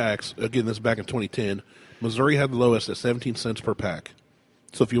state tax, again, this is back in 2010. Missouri had the lowest at 17 cents per pack.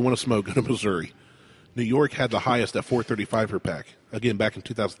 So if you want to smoke, go to Missouri. New York had the highest at $4.35 per pack. Again, back in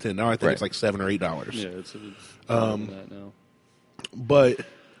 2010. Now I think it's like $7 or $8. Yeah, it's that now. But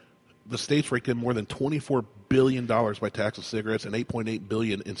the states raked in more than $24 billion by tax of cigarettes and $8.8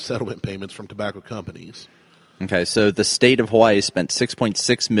 billion in settlement payments from tobacco companies. Okay, so the state of Hawaii spent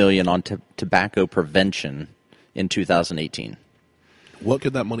 $6.6 million on tobacco prevention in 2018. What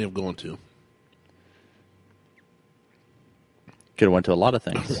could that money have gone to? Could have went to a lot of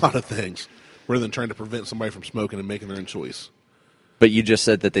things. A lot of things, rather than trying to prevent somebody from smoking and making their own choice. But you just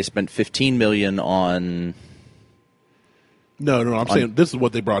said that they spent $15 million on. No, I'm saying this is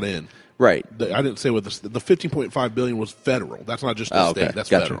what they brought in. Right. I didn't say what the $15.5 billion was federal. That's not just the state. Okay. That's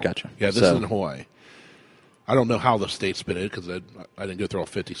Gotcha, federal. Gotcha. Yeah, this is in Hawaii. I don't know how the states spent it because I didn't go through all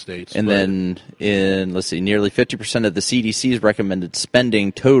 50 states. And then nearly 50% of the CDC's recommended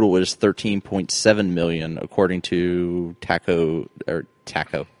spending total is $13.7 million, according to Taco.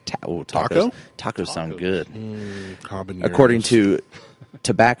 Tacos sound good. According to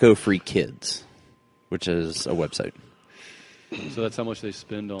Tobacco Free Kids, which is a website. So that's how much they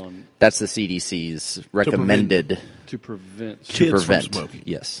spend on. That's the CDC's recommended to prevent kids from smoking.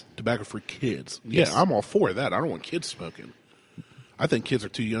 Yes, tobacco-free kids. Yes. Yeah, I'm all for that. I don't want kids smoking. I think kids are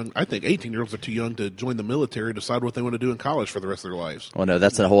too young. I think 18-year-olds are too young to join the military and decide what they want to do in college for the rest of their lives. Well, no,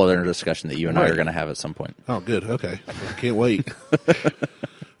 that's a whole other discussion that you and I are going to have at some point. Oh, good. Okay. I can't wait.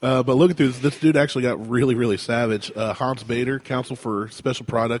 But looking through this dude actually got really, really savage. Hans Bader, counsel for special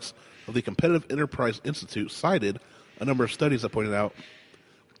products of the Competitive Enterprise Institute, cited a number of studies that pointed out,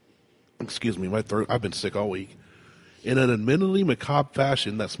 excuse me, my throat, I've been sick all week, in an admittedly macabre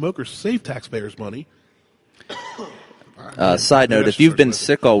fashion that smokers save taxpayers money. Side note, if you've been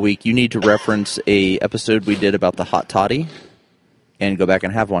sick all week, you need to reference a episode we did about the hot toddy and go back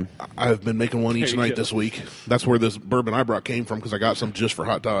and have one. I've been making one each night this week. That's where this bourbon I brought came from because I got some just for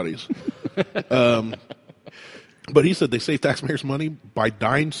hot toddies. But he said they save taxpayers money by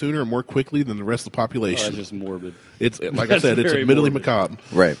dying sooner and more quickly than the rest of the population. That's just morbid. It's like I said, it's admittedly macabre.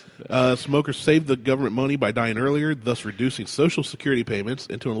 Right. Smokers save the government money by dying earlier, thus reducing Social Security payments,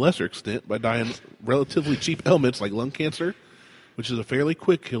 and to a lesser extent by dying relatively cheap ailments like lung cancer, which is a fairly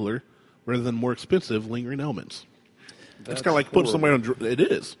quick killer, rather than more expensive lingering ailments. It's kind of like putting somebody on. It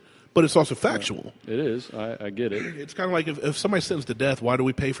is, but it's also factual. It is. I get it. It's kind of like if somebody's sentenced to death, why do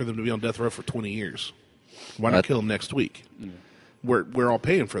we pay for them to be on death row for 20 years? Why not kill them next week? Yeah. We're all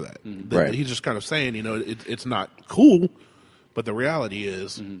paying for that. Mm-hmm. Right. He's just kind of saying, it's not cool, but the reality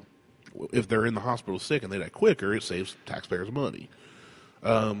is, if they're in the hospital sick and they die quicker, it saves taxpayers money.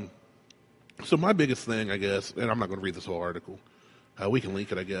 So my biggest thing, I guess, and I'm not going to read this whole article. We can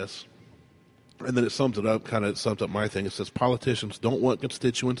link it, I guess. And then it sums up my thing. It says politicians don't want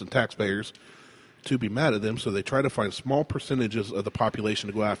constituents and taxpayers to be mad at them, so they try to find small percentages of the population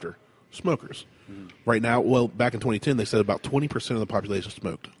to go after. Smokers. Mm-hmm. Right now, well, back in 2010, they said about 20% of the population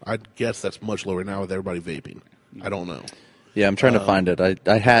smoked. I guess that's much lower now with everybody vaping. I don't know. Yeah, I'm trying to find it.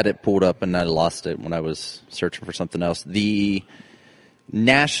 I had it pulled up and I lost it when I was searching for something else.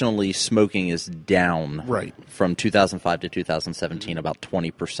 Nationally, smoking is down from 2005 to 2017, about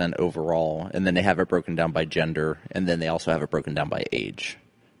 20% overall. And then they have it broken down by gender, and then they also have it broken down by age.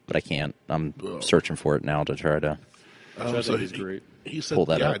 But I can't. I'm searching for it now to try to so he's great. He said, pull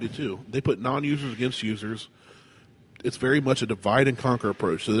that up. I do too. They put non-users against users. It's very much a divide and conquer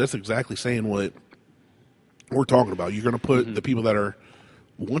approach. So that's exactly saying what we're talking about. You're going to put the people that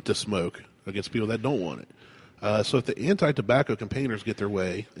want to smoke against people that don't want it. So if the anti-tobacco campaigners get their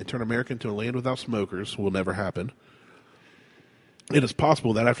way and turn America into a land without smokers, will never happen. It is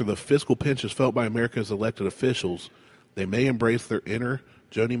possible that after the fiscal pinch is felt by America's elected officials, they may embrace their inner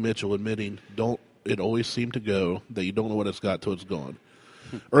Joni Mitchell admitting, don't it always seem to go, that you don't know what it's got till it's gone.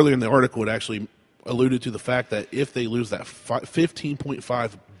 Earlier in the article, it actually alluded to the fact that if they lose that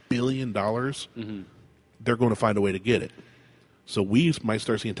 $15.5 billion, they're going to find a way to get it. So we might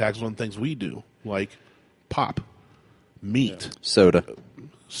start seeing taxes on things we do, like pop, meat, soda,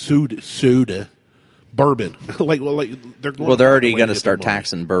 bourbon. They're already going to start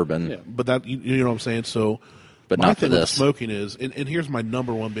taxing bourbon. Yeah, but that you know what I'm saying. So, but my not thing for with this. smoking is, and here's my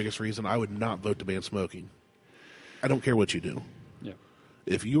number one biggest reason I would not vote to ban smoking. I don't care what you do. Yeah.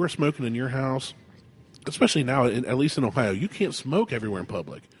 If you are smoking in your house, especially now, at least in Ohio, you can't smoke everywhere in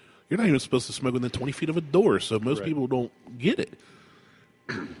public. You're not even supposed to smoke within 20 feet of a door, so most people don't get it.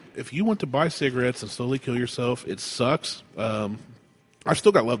 If you want to buy cigarettes and slowly kill yourself, it sucks. I've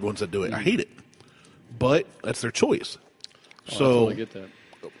still got loved ones that do it. I hate it, but that's their choice. I So totally get that.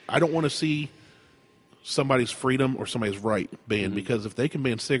 I don't want to see somebody's freedom or somebody's right banned because if they can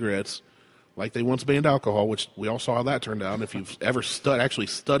ban cigarettes like they once banned alcohol, which we all saw how that turned out. And if you've ever actually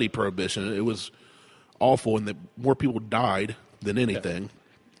studied prohibition, it was awful, and that more people died than anything.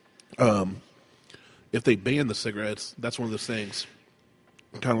 If they ban the cigarettes, that's one of those things.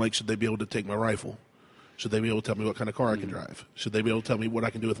 Kind of like, should they be able to take my rifle? Should they be able to tell me what kind of car I can drive? Should they be able to tell me what I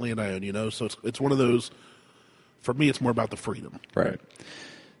can do with land I own? You know, so it's one of those. For me, it's more about the freedom. Right.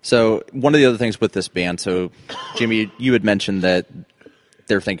 So one of the other things with this ban, so Jimmy, you had mentioned that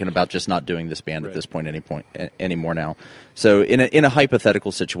they're thinking about just not doing this ban at this point anymore now. So in a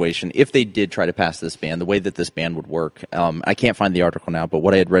hypothetical situation, if they did try to pass this ban, the way that this ban would work, I can't find the article now, but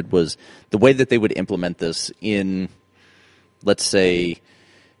what I had read was the way that they would implement this in, let's say,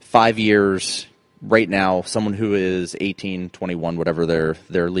 5 years. Right now, someone who is 18, 21, whatever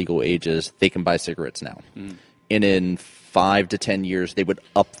their legal age is, they can buy cigarettes now. And in 5 to 10 years, they would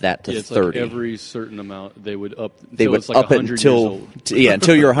up that to 30. Like every certain amount, they would up. They would like up it until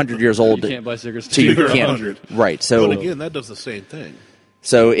until you're 100 years old. You can't buy cigarettes till until you you're can't. 100. Right. So But again, that does the same thing.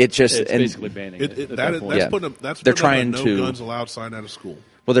 So it just It's basically banning it. At that point. That's putting They're putting trying up a to- no guns allowed sign out of school.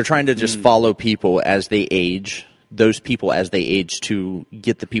 well, they're trying to just follow people as they age. Those people as they age to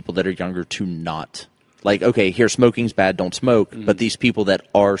get the people that are younger to not. Like, okay, here, smoking's bad, don't smoke. But these people that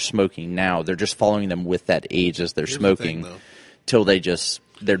are smoking now, they're just following them with that age as they're Here's the smoking thing, though. till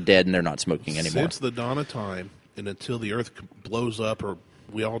they're dead and they're not smoking anymore. Since the dawn of time and until the earth blows up or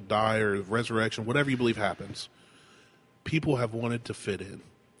we all die or resurrection, whatever you believe happens, people have wanted to fit in.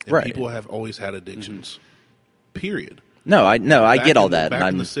 And Right. people have always had addictions. Period. No, I get all that. Back and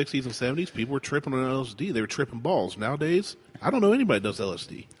in the I'm, 60s and 70s, people were tripping on LSD. They were tripping balls. Nowadays, I don't know anybody that does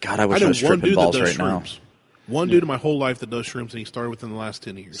LSD. God, I wish I know was one tripping dude balls that does right now. shrooms. One dude in my whole life that does shrooms, and he started within the last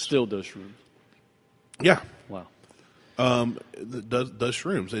 10 years. Still does shrooms. Yeah. Wow. Does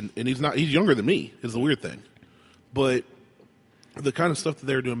shrooms, and he's younger than me, is the weird thing. But the kind of stuff that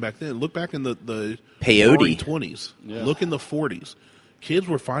they were doing back then, look back in the Peyote. roaring 20s, Yeah. look in the 40s. Kids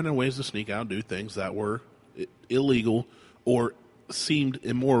were finding ways to sneak out and do things that were illegal or seemed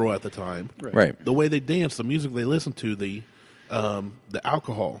immoral at the time. right. The way they danced, the music they listened to, the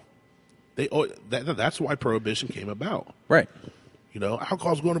alcohol. That's why Prohibition came about. Right. You know,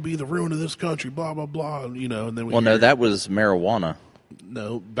 alcohol's going to be the ruin of this country, blah, blah, blah. You know, and then we Well, no, hear- that was marijuana.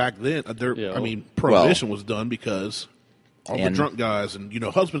 No, back then, Yeah, I mean, Prohibition well- was done because all the And- drunk guys and, you know,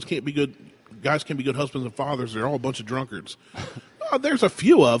 husbands can't be good, guys can't be good husbands and fathers. They're all a bunch of drunkards. There's a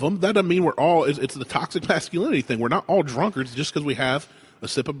few of them. That doesn't mean we're all, it's the toxic masculinity thing. We're not all drunkards just because we have a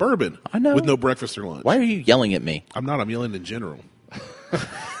sip of bourbon I know. with no breakfast or lunch. Why are you yelling at me? I'm yelling in general.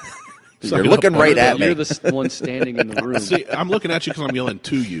 You're looking right at me. You're the one standing in the room. See, I'm looking at you because I'm yelling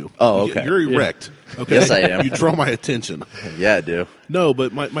to you. Oh, okay. You're erect. Okay? Yes, I am. You draw my attention. Yeah, I do. No,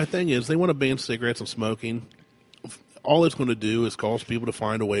 but my thing is they want to ban cigarettes and smoking. All it's going to do is cause people to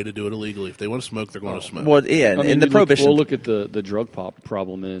find a way to do it illegally. If they want to smoke, they're going to smoke. Well, yeah, I mean, and the prohibition. We'll look at the drug pop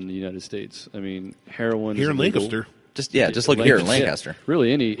problem in the United States. I mean, heroin Here is in illegal. Lancaster, just look here in Yeah. Lancaster.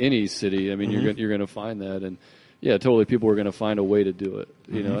 Really, any city. I mean, you're going to find that, and yeah, totally. People are going to find a way to do it.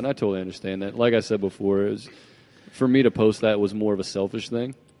 You know, and I totally understand that. Like I said before, it was, for me to post that was more of a selfish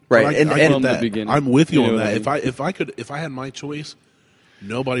thing. Right, I and get from the that. beginning. I'm with you You on know that. what I If I had my choice,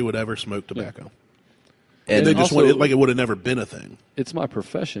 nobody would ever smoke tobacco. and They just also- want it like it would have never been a thing. It's my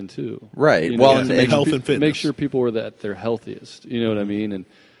profession too. Right. You Well, know, and- to make health sure and fitness. Make sure people are at their healthiest. You know what I mean? And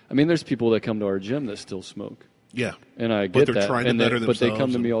I mean, there's people that come to our gym that still smoke, Yeah, and I But get they're that. trying to and better but they come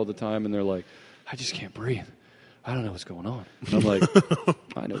themselves to me and- all the time, and they're like, "I just can't breathe. I don't know what's going on." I'm like,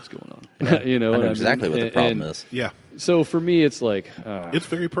 "I know what's going on." You know, I know what exactly mean? what the And- problem and is. yeah. So for me, it's like, It's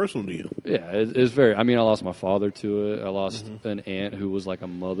very personal to you. yeah, it's very. I mean, I lost my father to it. I lost Mm-hmm. an aunt who was like a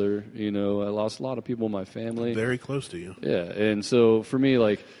mother. You know, I lost a lot of people in my family. Very close to you. Yeah, and so for me,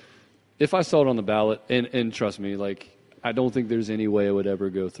 like, if I saw it on the ballot, and trust me, like, I don't think there's any way it would ever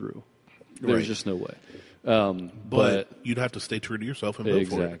go through. There's Right. just no way. But you'd have to stay true to yourself and vote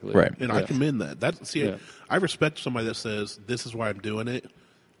for it. exactly, Right. And I Yeah. commend that. Yeah. I respect somebody that says, this is why I'm doing it.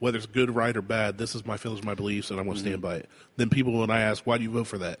 Whether it's good, right, or bad, this is my feelings, my beliefs, and I'm going to stand by it. Then people, when I ask, why do you vote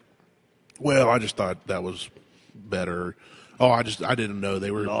for that? Well, I just thought that was better. Oh, I didn't know they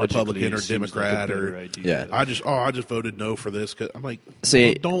were Republican or Democrat or Yeah. I just voted no for this. 'Cause I'm like, See-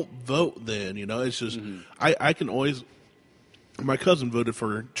 well, don't vote then. You know, it's just I can always. My cousin voted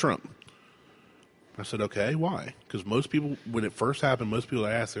for Trump. I said, okay, why? Because most people, when it first happened, most people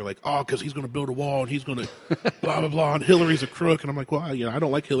I asked, they're like, oh, because he's going to build a wall and he's going to blah, blah, blah, and Hillary's a crook. And I'm like, well, I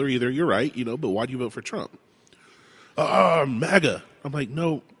don't like Hillary either. You're right, but why do you vote for Trump? MAGA. I'm like,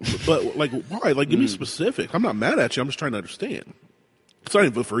 no, but like, why? Like, give me specific. I'm not mad at you. I'm just trying to understand. So I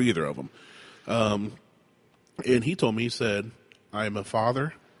didn't vote for either of them. And he told me, he said, I am a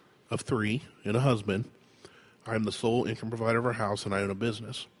father of 3 and a husband. I am the sole income provider of our house, and I own a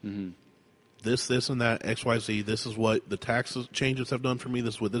business. Mm-hmm. This, and that, XYZ. This is what the tax changes have done for me.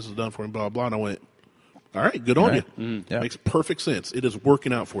 This is what this has done for me, blah, blah. And I went, all right, good on you. Mm-hmm. Yeah. Makes perfect sense. It is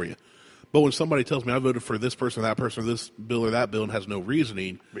working out for you. But when somebody tells me I voted for this person, this bill or that bill, and has no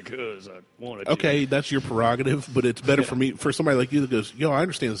reasoning, because I wanted to. Okay, that's your prerogative, but it's better for me, for somebody like you that goes, I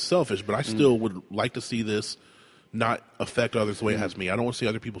understand it's selfish, but I still would like to see this not affect others the way it has me. I don't want to see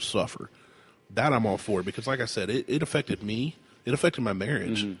other people suffer. That I'm all for, because like I said, it affected me. It affected my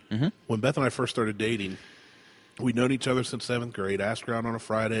marriage. Mm-hmm. Mm-hmm. When Beth and I first started dating, we'd known each other since 7th grade. I asked her out on a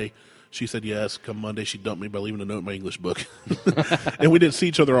Friday. She said yes. Come Monday, she dumped me by leaving a note in my English book. And we didn't see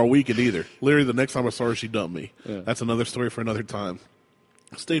each other all weekend either. Literally, the next time I saw her, she dumped me. Yeah. That's another story for another time.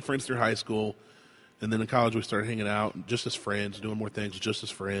 Stayed friends through high school. And then in college, we started hanging out just as friends, doing more things just as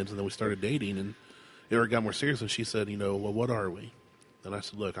friends. And then we started dating. And it got more serious. And she said, well, what are we? And I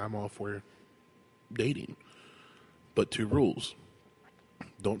said, look, I'm all for dating. But 2 rules.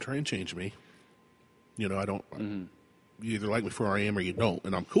 Don't try and change me. I don't... Mm-hmm. You either like me for who I am or you don't,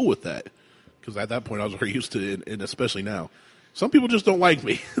 and I'm cool with that, because at that point I was very used to it, and especially now. Some people just don't like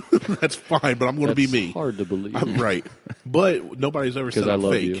me. That's fine, but I'm going to be me. It's hard to believe. I'm right. But nobody's ever said I'm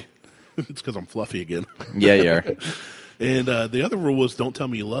fake. You. It's because I'm fluffy again. Yeah, you are. And the other rule was don't tell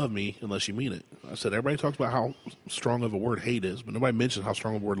me you love me unless you mean it. I said everybody talks about how strong of a word hate is, but nobody mentions how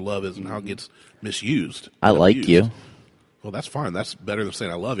strong of a word love is and how it gets misused. I like you. Well, that's fine. That's better than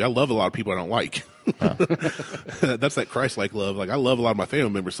saying I love you. I love a lot of people I don't like. Oh. That's that Christ-like love. Like, I love a lot of my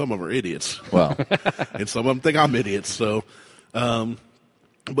family members. Some of them are idiots. Well, and some of them think I'm idiots. So, but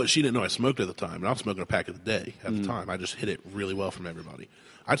she didn't know I smoked at the time. And I was smoking a pack a day at the time. I just hid it really well from everybody.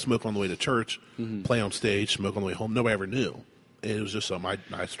 I'd smoke on the way to church, play on stage, smoke on the way home. Nobody ever knew. And it was just something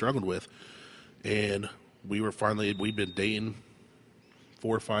I struggled with. And we'd been dating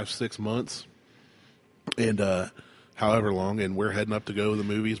 4, 5, 6 months. And, however long, and we're heading up to go to the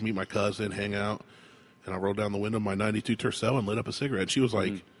movies, meet my cousin, hang out, and I rolled down the window of my 92 Tercel and lit up a cigarette. She was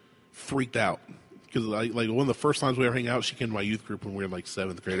like freaked out, because like one of the first times we ever hang out, she came to my youth group when we were in like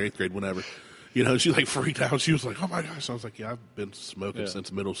 7th grade, 8th grade, whenever. She like freaked out. She was like, "Oh my gosh!" I was like, "Yeah, I've been smoking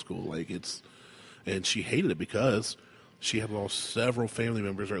since middle school." And she hated it because she had lost several family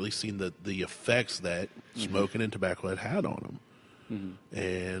members, or at least seen the effects that smoking and tobacco had on them. Mm-hmm.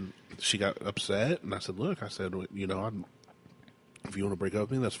 And she got upset, and I said, look, if you want to break up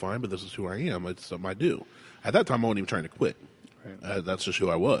with me, that's fine, but this is who I am. It's something I do. At that time, I wasn't even trying to quit. Right. That's just who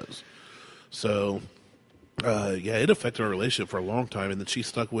I was. So, it affected our relationship for a long time, and then she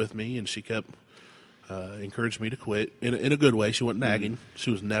stuck with me, and she kept encouraged me to quit in a good way. She wasn't nagging.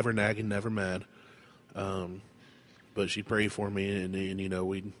 She was never nagging, never mad. But she'd pray for me, and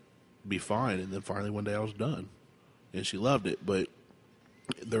we'd be fine. And then finally one day I was done, and she loved it. But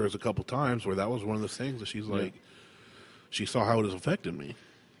there was a couple times where that was one of those things that she's like, she saw how it has affected me.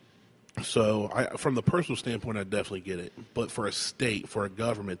 So from the personal standpoint, I definitely get it. But for a state, for a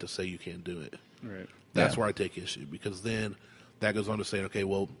government to say you can't do it, right? That's where I take issue, because then that goes on to say, okay,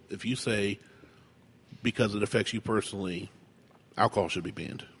 well, if you say because it affects you personally, alcohol should be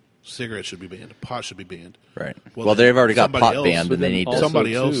banned, cigarettes should be banned, pot should be banned. Right. Well, they've already got pot banned, and they need to.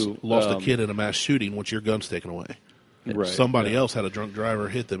 Somebody else lost a kid in a mass shooting. Once your gun's taken away. Right. Somebody else had a drunk driver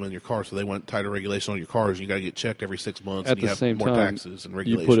hit them in your car, so they went tighter regulation on your cars. You got to get checked every 6 months. At and you the have same more time, taxes and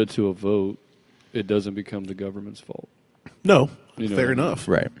regulations. You put it to a vote, it doesn't become the government's fault. No, fair enough.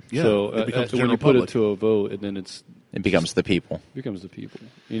 Right. Yeah. So when you put it to a vote, and then it becomes the people. Becomes the people.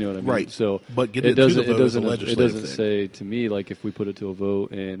 You know what I mean? Right. So, but it doesn't say to me, like, if we put it to a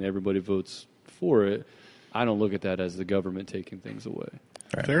vote and everybody votes for it, I don't look at that as the government taking things away.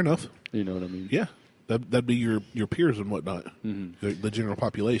 Right. Fair enough. You know what I mean? Yeah. That'd be your peers and whatnot, the general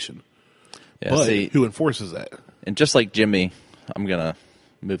population. Yeah, but who enforces that? And just like Jimmy, I'm gonna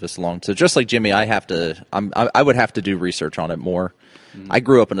move this along. So just like Jimmy, I would have to do research on it more. I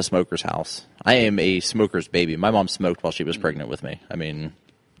grew up in a smoker's house. I am a smoker's baby. My mom smoked while she was pregnant with me. I mean,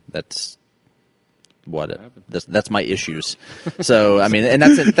 that's that's my issues. So I mean, and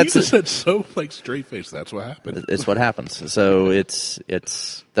that's you said so like straight face. That's what happened. It's what happens. So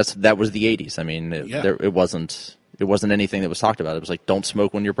that was the 80s. I mean, it wasn't anything that was talked about. It was like, don't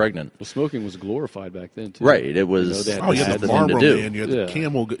smoke when you're pregnant. Well, smoking was glorified back then too. Right. It was. You had the Marlboro Man. You had the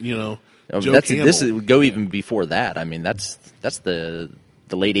Camel. Joe Camel. This would go even before that. I mean, that's the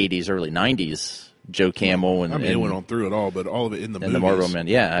late 80s, early 90s. Joe Camel and it went on through it all, but all of it in the movies. The Marlboro Man.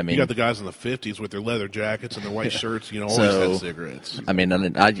 Yeah, I mean, you got the guys in the 50s with their leather jackets and their white shirts. Always had cigarettes. I mean,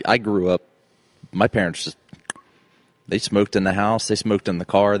 I grew up. My parents just they smoked in the house, they smoked in the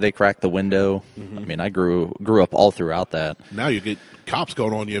car, they cracked the window. Mm-hmm. I mean, I grew up all throughout that. Now you get cops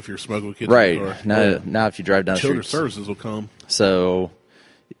going on you if you're smoking with kids right. in the car. Now if you drive down Children's streets, services will come. So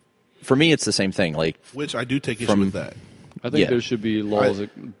for me, it's the same thing. Which I do take issue with that. I think there should be laws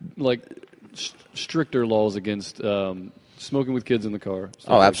stricter laws against smoking with kids in the car.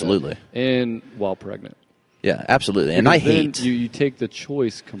 Oh, absolutely. And while pregnant. Yeah, absolutely. And I hate you take the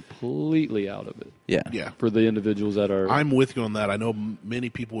choice completely out of it. Yeah. For the individuals that are. I'm with you on that. I know many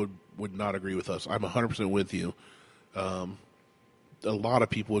people would not agree with us. I'm 100% with you. A lot of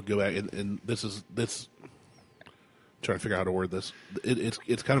people would go back, and this. Trying to figure out how to word this.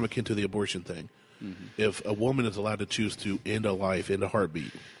 It's kind of akin to the abortion thing. Mm-hmm. If a woman is allowed to choose to end a life, end a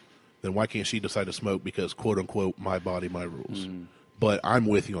heartbeat, then why can't she decide to smoke because, quote unquote, my body, my rules? Mm. But I'm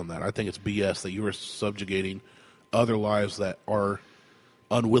with you on that. I think it's BS that you are subjugating other lives that are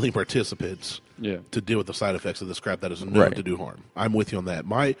unwilling participants to deal with the side effects of this crap that is known to do harm. I'm with you on that.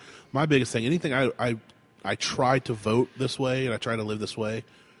 My biggest thing, anything I try to vote this way and I try to live this way,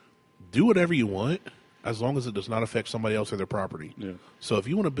 do whatever you want as long as it does not affect somebody else or their property. Yeah. So if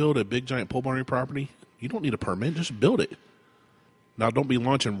you want to build a big giant pole barn on your property, you don't need a permit, just build it. Now, don't be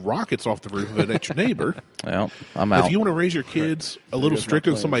launching rockets off the roof of it at your neighbor. Well, I'm out. If you want to raise your kids a little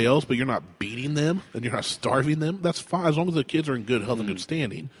stricter than somebody else, but you're not beating them and you're not starving them, that's fine. As long as the kids are in good health and good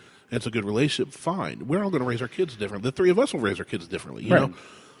standing, and it's a good relationship, fine. We're all going to raise our kids different. The three of us will raise our kids differently, you know?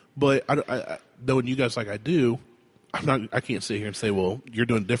 But I, knowing you guys like I do, I can't sit here and say, well, you're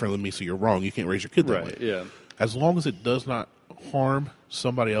doing different than me, so you're wrong. You can't raise your kid that way. Yeah. As long as it does not harm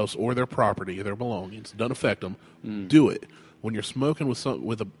somebody else or their property or their belongings, doesn't affect them, do it. When you're smoking with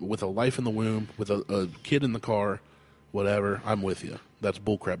a life in the womb, with a kid in the car, whatever, I'm with you. That's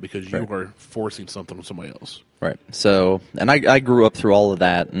bullcrap because you are forcing something on somebody else. Right. So, and I grew up through all of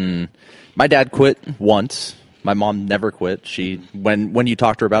that, and my dad quit once. My mom never quit. She when you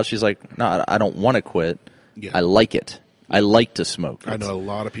talk to her about it, she's like, no, I don't want to quit. Yeah. I like it. I like to smoke. I know a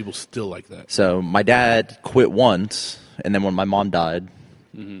lot of people still like that. So my dad quit once, and then when my mom died,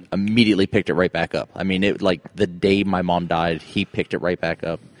 immediately picked it right back up. I mean, the day my mom died, he picked it right back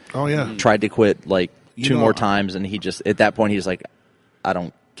up. Oh, yeah. Tried to quit two more times, and he just, at that point, he's like, I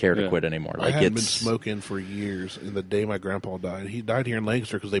don't care to quit anymore. I hadn't been smoking for years, and the day my grandpa died, he died here in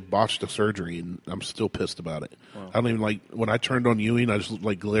Lancaster because they botched a surgery, and I'm still pissed about it. Wow. I don't even when I turned on Ewing, I just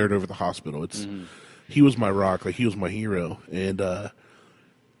glared over the hospital. He was my rock, he was my hero, and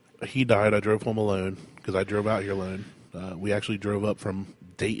he died. I drove home alone because I drove out here alone. We actually drove up from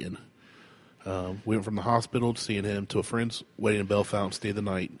Dayton. We went from the hospital to seeing him to a friend's wedding in Bellefontaine, stayed the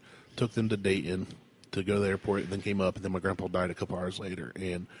night, took them to Dayton to go to the airport, and then came up, and then my grandpa died a couple hours later.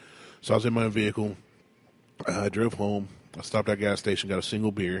 And so I was in my own vehicle. I drove home. I stopped at a gas station, got a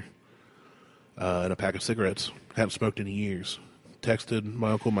single beer and a pack of cigarettes. Hadn't smoked in years. Texted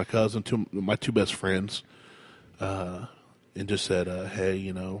my uncle, my cousin, my two best friends, and just said,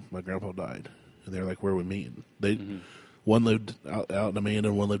 hey, my grandpa died. And they're like, where are we meeting? One lived out in Amanda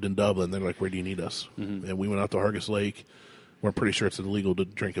and one lived in Dublin. They're like, where do you need us? And we went out to Hargis Lake. We're pretty sure it's illegal to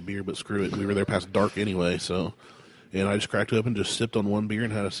drink a beer, but screw it. We were there past dark anyway. And I just cracked it up and just sipped on one beer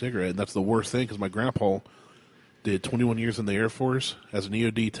and had a cigarette. And that's the worst thing because my grandpa did 21 years in the Air Force as an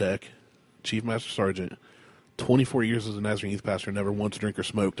EOD tech, Chief Master Sergeant, 24 years as a Nazarene Youth Pastor, never once drank or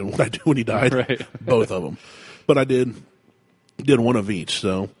smoked. And what I did when he died, both of them. But I did one of each,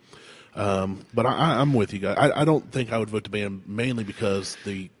 so... but I'm with you guys. I don't think I would vote to ban mainly because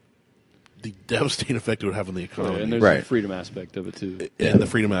the devastating effect it would have on the economy. And there's the freedom aspect of it too. And the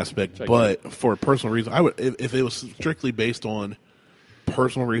freedom aspect. But for a personal reason, I would if it was strictly based on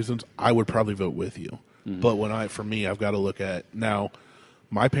personal reasons, I would probably vote with you. But for me, I've got to look at now.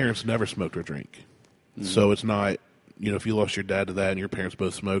 My parents never smoked or drank, so it's not. If you lost your dad to that and your parents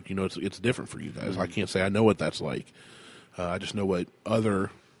both smoked, it's different for you guys. I can't say I know what that's like. I just know what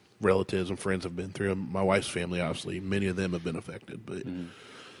other relatives and friends have been through. My wife's family, obviously, many of them have been affected. But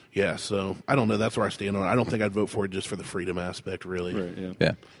yeah, so I don't know. That's where I stand on it. I don't think I'd vote for it just for the freedom aspect, really. Right,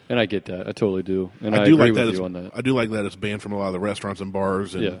 yeah. And I get that. I totally do. And I do agree like that with you on that. I do like that it's banned from a lot of the rrestaurants and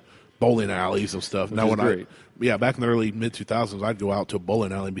bars and bowling alleys and stuff. Now, back in the early mid 2000s, I'd go out to a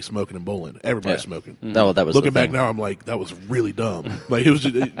bowling alley and be smoking and bowling. Everybody's smoking. No, that was looking back now. I'm like, that was really dumb. It was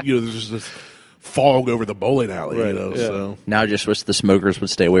just, there's just this fog over the bowling alley. So now I just wish the smokers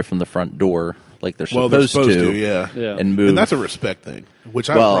would stay away from the front door like they're they're supposed to, yeah. and move. And that's a respect thing, which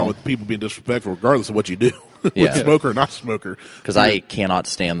I have a problem with people being disrespectful regardless of what you do, with smoker or not smoker. Because I cannot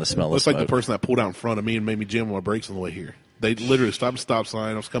stand the smell of It's smoke. like the person that pulled out in front of me and made me jam on my brakes on the way here. They literally stopped at the stop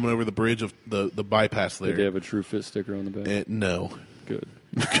sign. I was coming over the bridge of the bypass there. Did they have a Truefit sticker on the back? No. Good.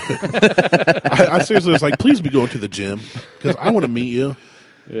 I seriously was like, please be going to the gym because I want to meet you.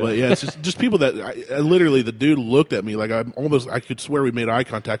 Yeah. But yeah, it's just people that I literally, the dude looked at me like I could swear we made eye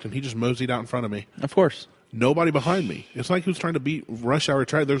contact, and he just moseyed out in front of me. Of course. Nobody behind me. It's like he was trying to beat rush hour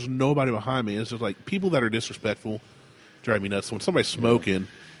track. There's nobody behind me. It's just like people that are disrespectful drive me nuts. When somebody's smoking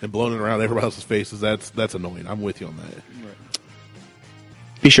and blowing it around everybody else's faces, that's annoying. I'm with you on that. Right.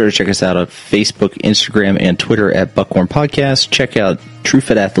 Be sure to check us out on Facebook, Instagram, and Twitter at Buckhorn Podcast. Check out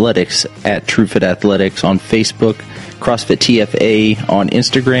Truefit Athletics at Truefit Athletics on Facebook, CrossFit TFA on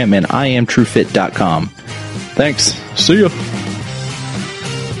Instagram, and IamTrueFit.com. Thanks. See ya.